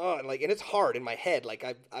 oh, and it's hard in my head. Like,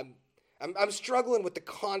 I'm struggling with the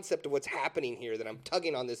concept of what's happening here, that I'm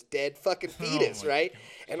tugging on this dead fucking fetus, right?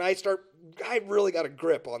 And I really got a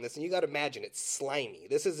grip on this, and you got to imagine it's slimy.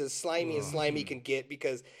 This is as slimy can get,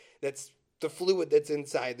 because that's the fluid that's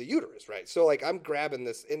inside the uterus, right? So, like, I'm grabbing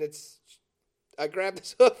this, and I grab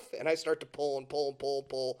this hoof, and I start to pull and pull and pull and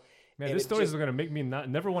pull. Man, and this it story is just- going to make me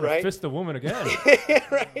never want to Right? fist a woman again.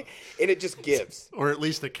 right? And it just gives. Or at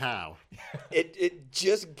least a cow. It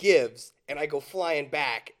just gives, and I go flying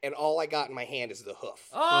back, and all I got in my hand is the hoof.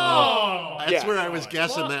 Oh, That's Yeah. where I was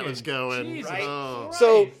guessing that was Fucking going. Jesus Right?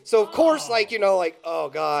 Oh. So of course, like, oh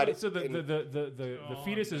God. So the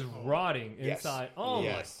fetus is rotting Yes. inside. Oh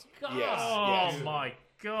Yes. my god. Yes. oh Yes. my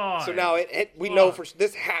god. So now we know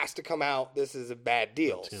this has to come out. This is a bad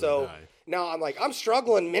deal. It's gonna So die. now I'm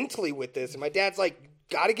struggling mentally with this, and my dad's like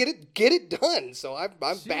gotta get it done. So I'm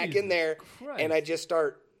back in there, Christ. and I just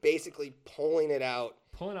start basically pulling it out.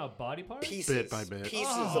 Pulling out body parts? Pieces, Bit by bit.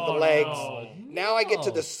 pieces of the legs. no. Now I get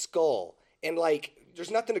to the skull, and like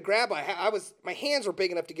there's nothing to grab. My hands were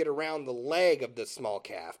big enough to get around the leg of the small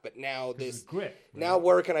calf, but now this grip. now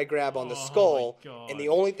where can I grab on the skull? my God. And the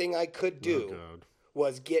only thing I could Oh, do God.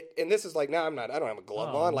 was get, and this is like now I don't have a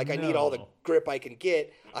glove Oh, on. Like I need all the no. grip I can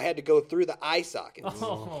get. I had to go through the eye sockets.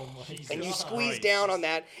 Oh, my Jesus And you God. squeeze Christ. down on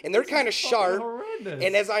that, and they're kind of fucking sharp. horrendous.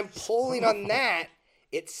 And as I'm pulling on that,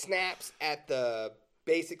 it snaps at the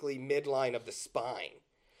basically midline of the spine.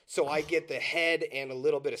 So I get the head and a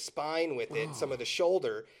little bit of spine with it, some of the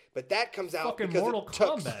shoulder, but that comes out Fucking because Mortal it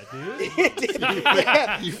took. Kombat, dude. It did.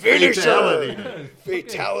 Yeah. Fatality.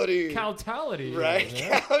 Fatality. Cowtality. Right,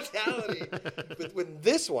 Yeah. cowtality. But when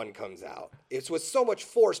this one comes out, it's with so much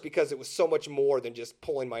force because it was so much more than just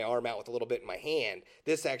pulling my arm out with a little bit in my hand.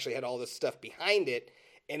 This actually had all this stuff behind it,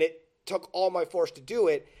 and it took all my force to do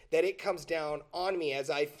it, that it comes down on me as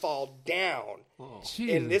I fall down.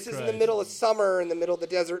 Jesus And this is in the Christ. middle of summer, in the middle of the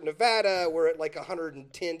desert in Nevada. We're at like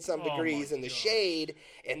 110 some Oh degrees my in the God. shade,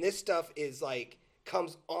 and this stuff is like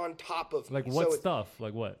comes on top of Like me. what So it's- stuff?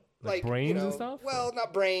 Like what? Like you brains know, and stuff? Well,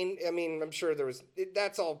 not brain. I mean, I'm sure there was.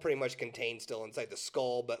 That's all pretty much contained still inside the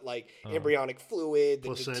skull, but like embryonic fluid, the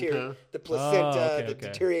Placenta. the placenta, okay, the okay.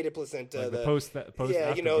 deteriorated placenta, Like the the post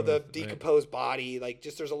yeah, you know, the afterbirth, right? decomposed body. Like,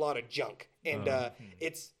 just there's a lot of junk, and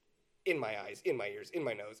it's in my eyes, in my ears, in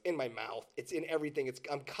my nose, in my mouth. It's in everything.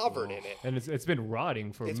 I'm covered in it. And it's been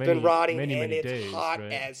rotting for It's many, been rotting, many, and many it's days. hot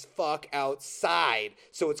right? as fuck outside.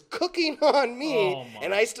 So it's cooking on me, Oh my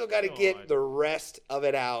and I still got to God. get the rest of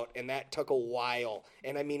it out, and that took a while.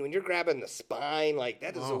 And I mean, when you're grabbing the spine, like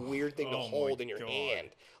that is a weird thing to Oh my hold in your God. hand.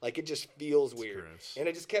 Like it just feels weird. gross. And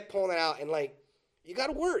I just kept pulling it out, and like you got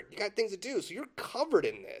to work, you got things to do, so you're covered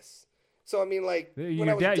in this. So I mean, like when I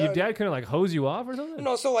Your was dad, done, your dad couldn't like hose you off or something?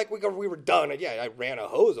 no, so like we were done. And yeah, I ran a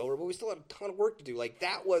hose over, but we still had a ton of work to do. Like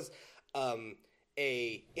that was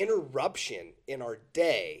a interruption in our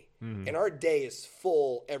day, and our day is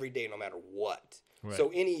full every day, no matter what. Right.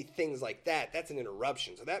 So any things like that, that's an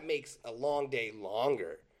interruption. So that makes a long day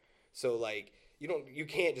longer. So like you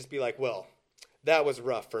can't just be like, well, that was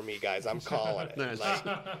rough for me, guys. I'm calling it. Nice. Like,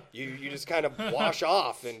 you just kind of wash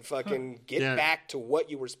off and fucking get Yeah. back to what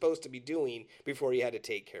you were supposed to be doing before you had to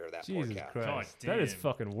take care of that Jesus poor cow. Christ. God That is damn.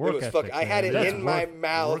 fucking work It was ethic. fuck. I had man. it That's in my work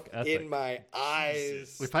mouth, ethic. in my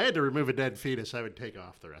eyes. If I had to remove a dead fetus, I would take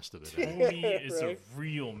off the rest of the day. Tony is Right. a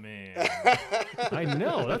real man. I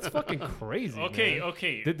know. That's fucking crazy. Okay, man.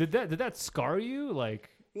 okay. Did that scar you? Like,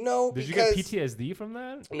 No, did you because get PTSD from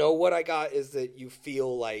that? no. What I got is that you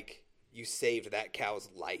feel like you saved that cow's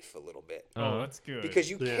life a little bit Oh, that's good. because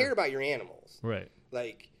you Yeah. care about your animals. Right.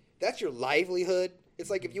 Like that's your livelihood. It's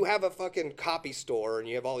like if you have a fucking copy store and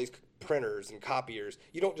you have all these printers and copiers,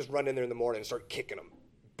 you don't just run in there in the morning and start kicking them,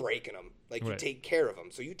 breaking them. Like you Right. take care of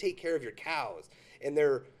them. So you take care of your cows, and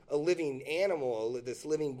they're a living animal, this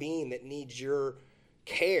living being that needs your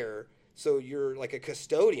care. So you're like a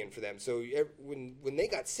custodian for them. So when they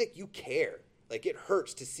got sick, you care. Like it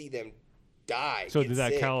hurts to see them die. So get did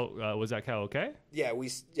that sick. cow? Was that cow okay? Yeah,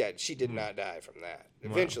 she did not die from that.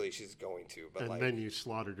 Eventually, she's going to, but And like. then you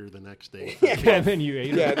slaughtered her the next day. And then you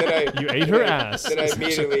ate. Yeah, her. then I You ate her ass. Then I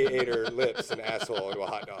immediately ate her lips and asshole into a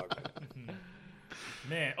hot dog.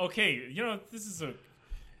 Man, okay, this is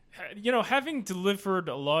having delivered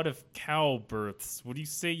a lot of cow births, would you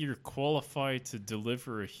say you're qualified to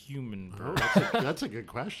deliver a human Oh, birth? that's a good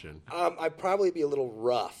question. I'd probably be a little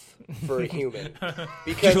rough for a human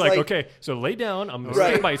because, You're like, okay, so lay down. I'm gonna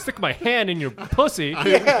Right. stick my hand in your pussy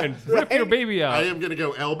Yeah, and rip your right. baby out. I am going to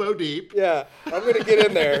go elbow deep. yeah, I'm gonna get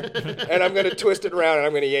in there and I'm gonna twist it around and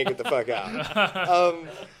I'm gonna yank it the fuck out.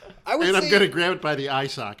 I would And say I'm going to grab it by the eye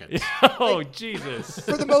socket. Oh Jesus!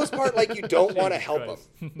 for the most part, like you don't want to Jesus help Christ.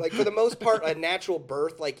 them. Like for the most part, a natural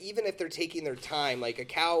birth, like even if they're taking their time, like a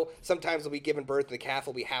cow sometimes will be giving birth and the calf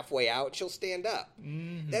will be halfway out and she'll stand up.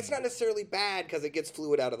 That's not necessarily bad because it gets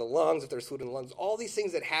fluid out of the lungs. If there's fluid in the lungs, all these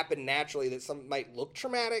things that happen naturally that some might look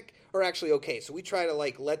traumatic are actually okay. So we try to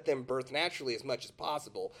like let them birth naturally as much as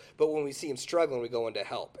possible. But when we see them struggling, we go in to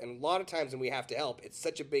help. And a lot of times when we have to help, it's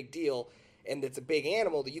such a big deal. And it's a big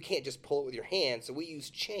animal that you can't just pull it with your hand. So we use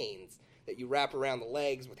chains that you wrap around the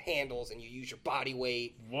legs with handles, and you use your body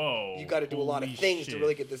weight. Whoa. You got to do a lot of holy things shit. to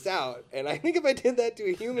really get this out. And I think if I did that to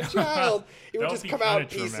a human child, it would That would just be come out in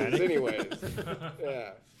kinda pieces traumatic. anyways.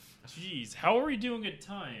 Yeah. Jeez, how are we doing at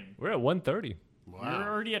time? We're at 1:30. We're Wow.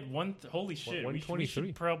 already at holy shit. We 1:23.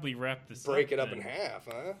 should probably wrap this up. Break it up then. in half,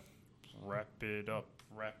 huh? Wrap it up.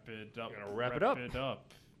 Wrap it up. Gonna wrap it up. it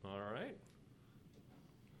up. All right.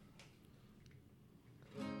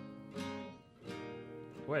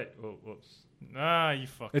 Wait, whoops. Ah, you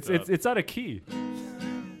fucked up. It's out of key.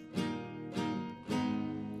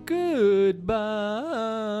 Goodbye.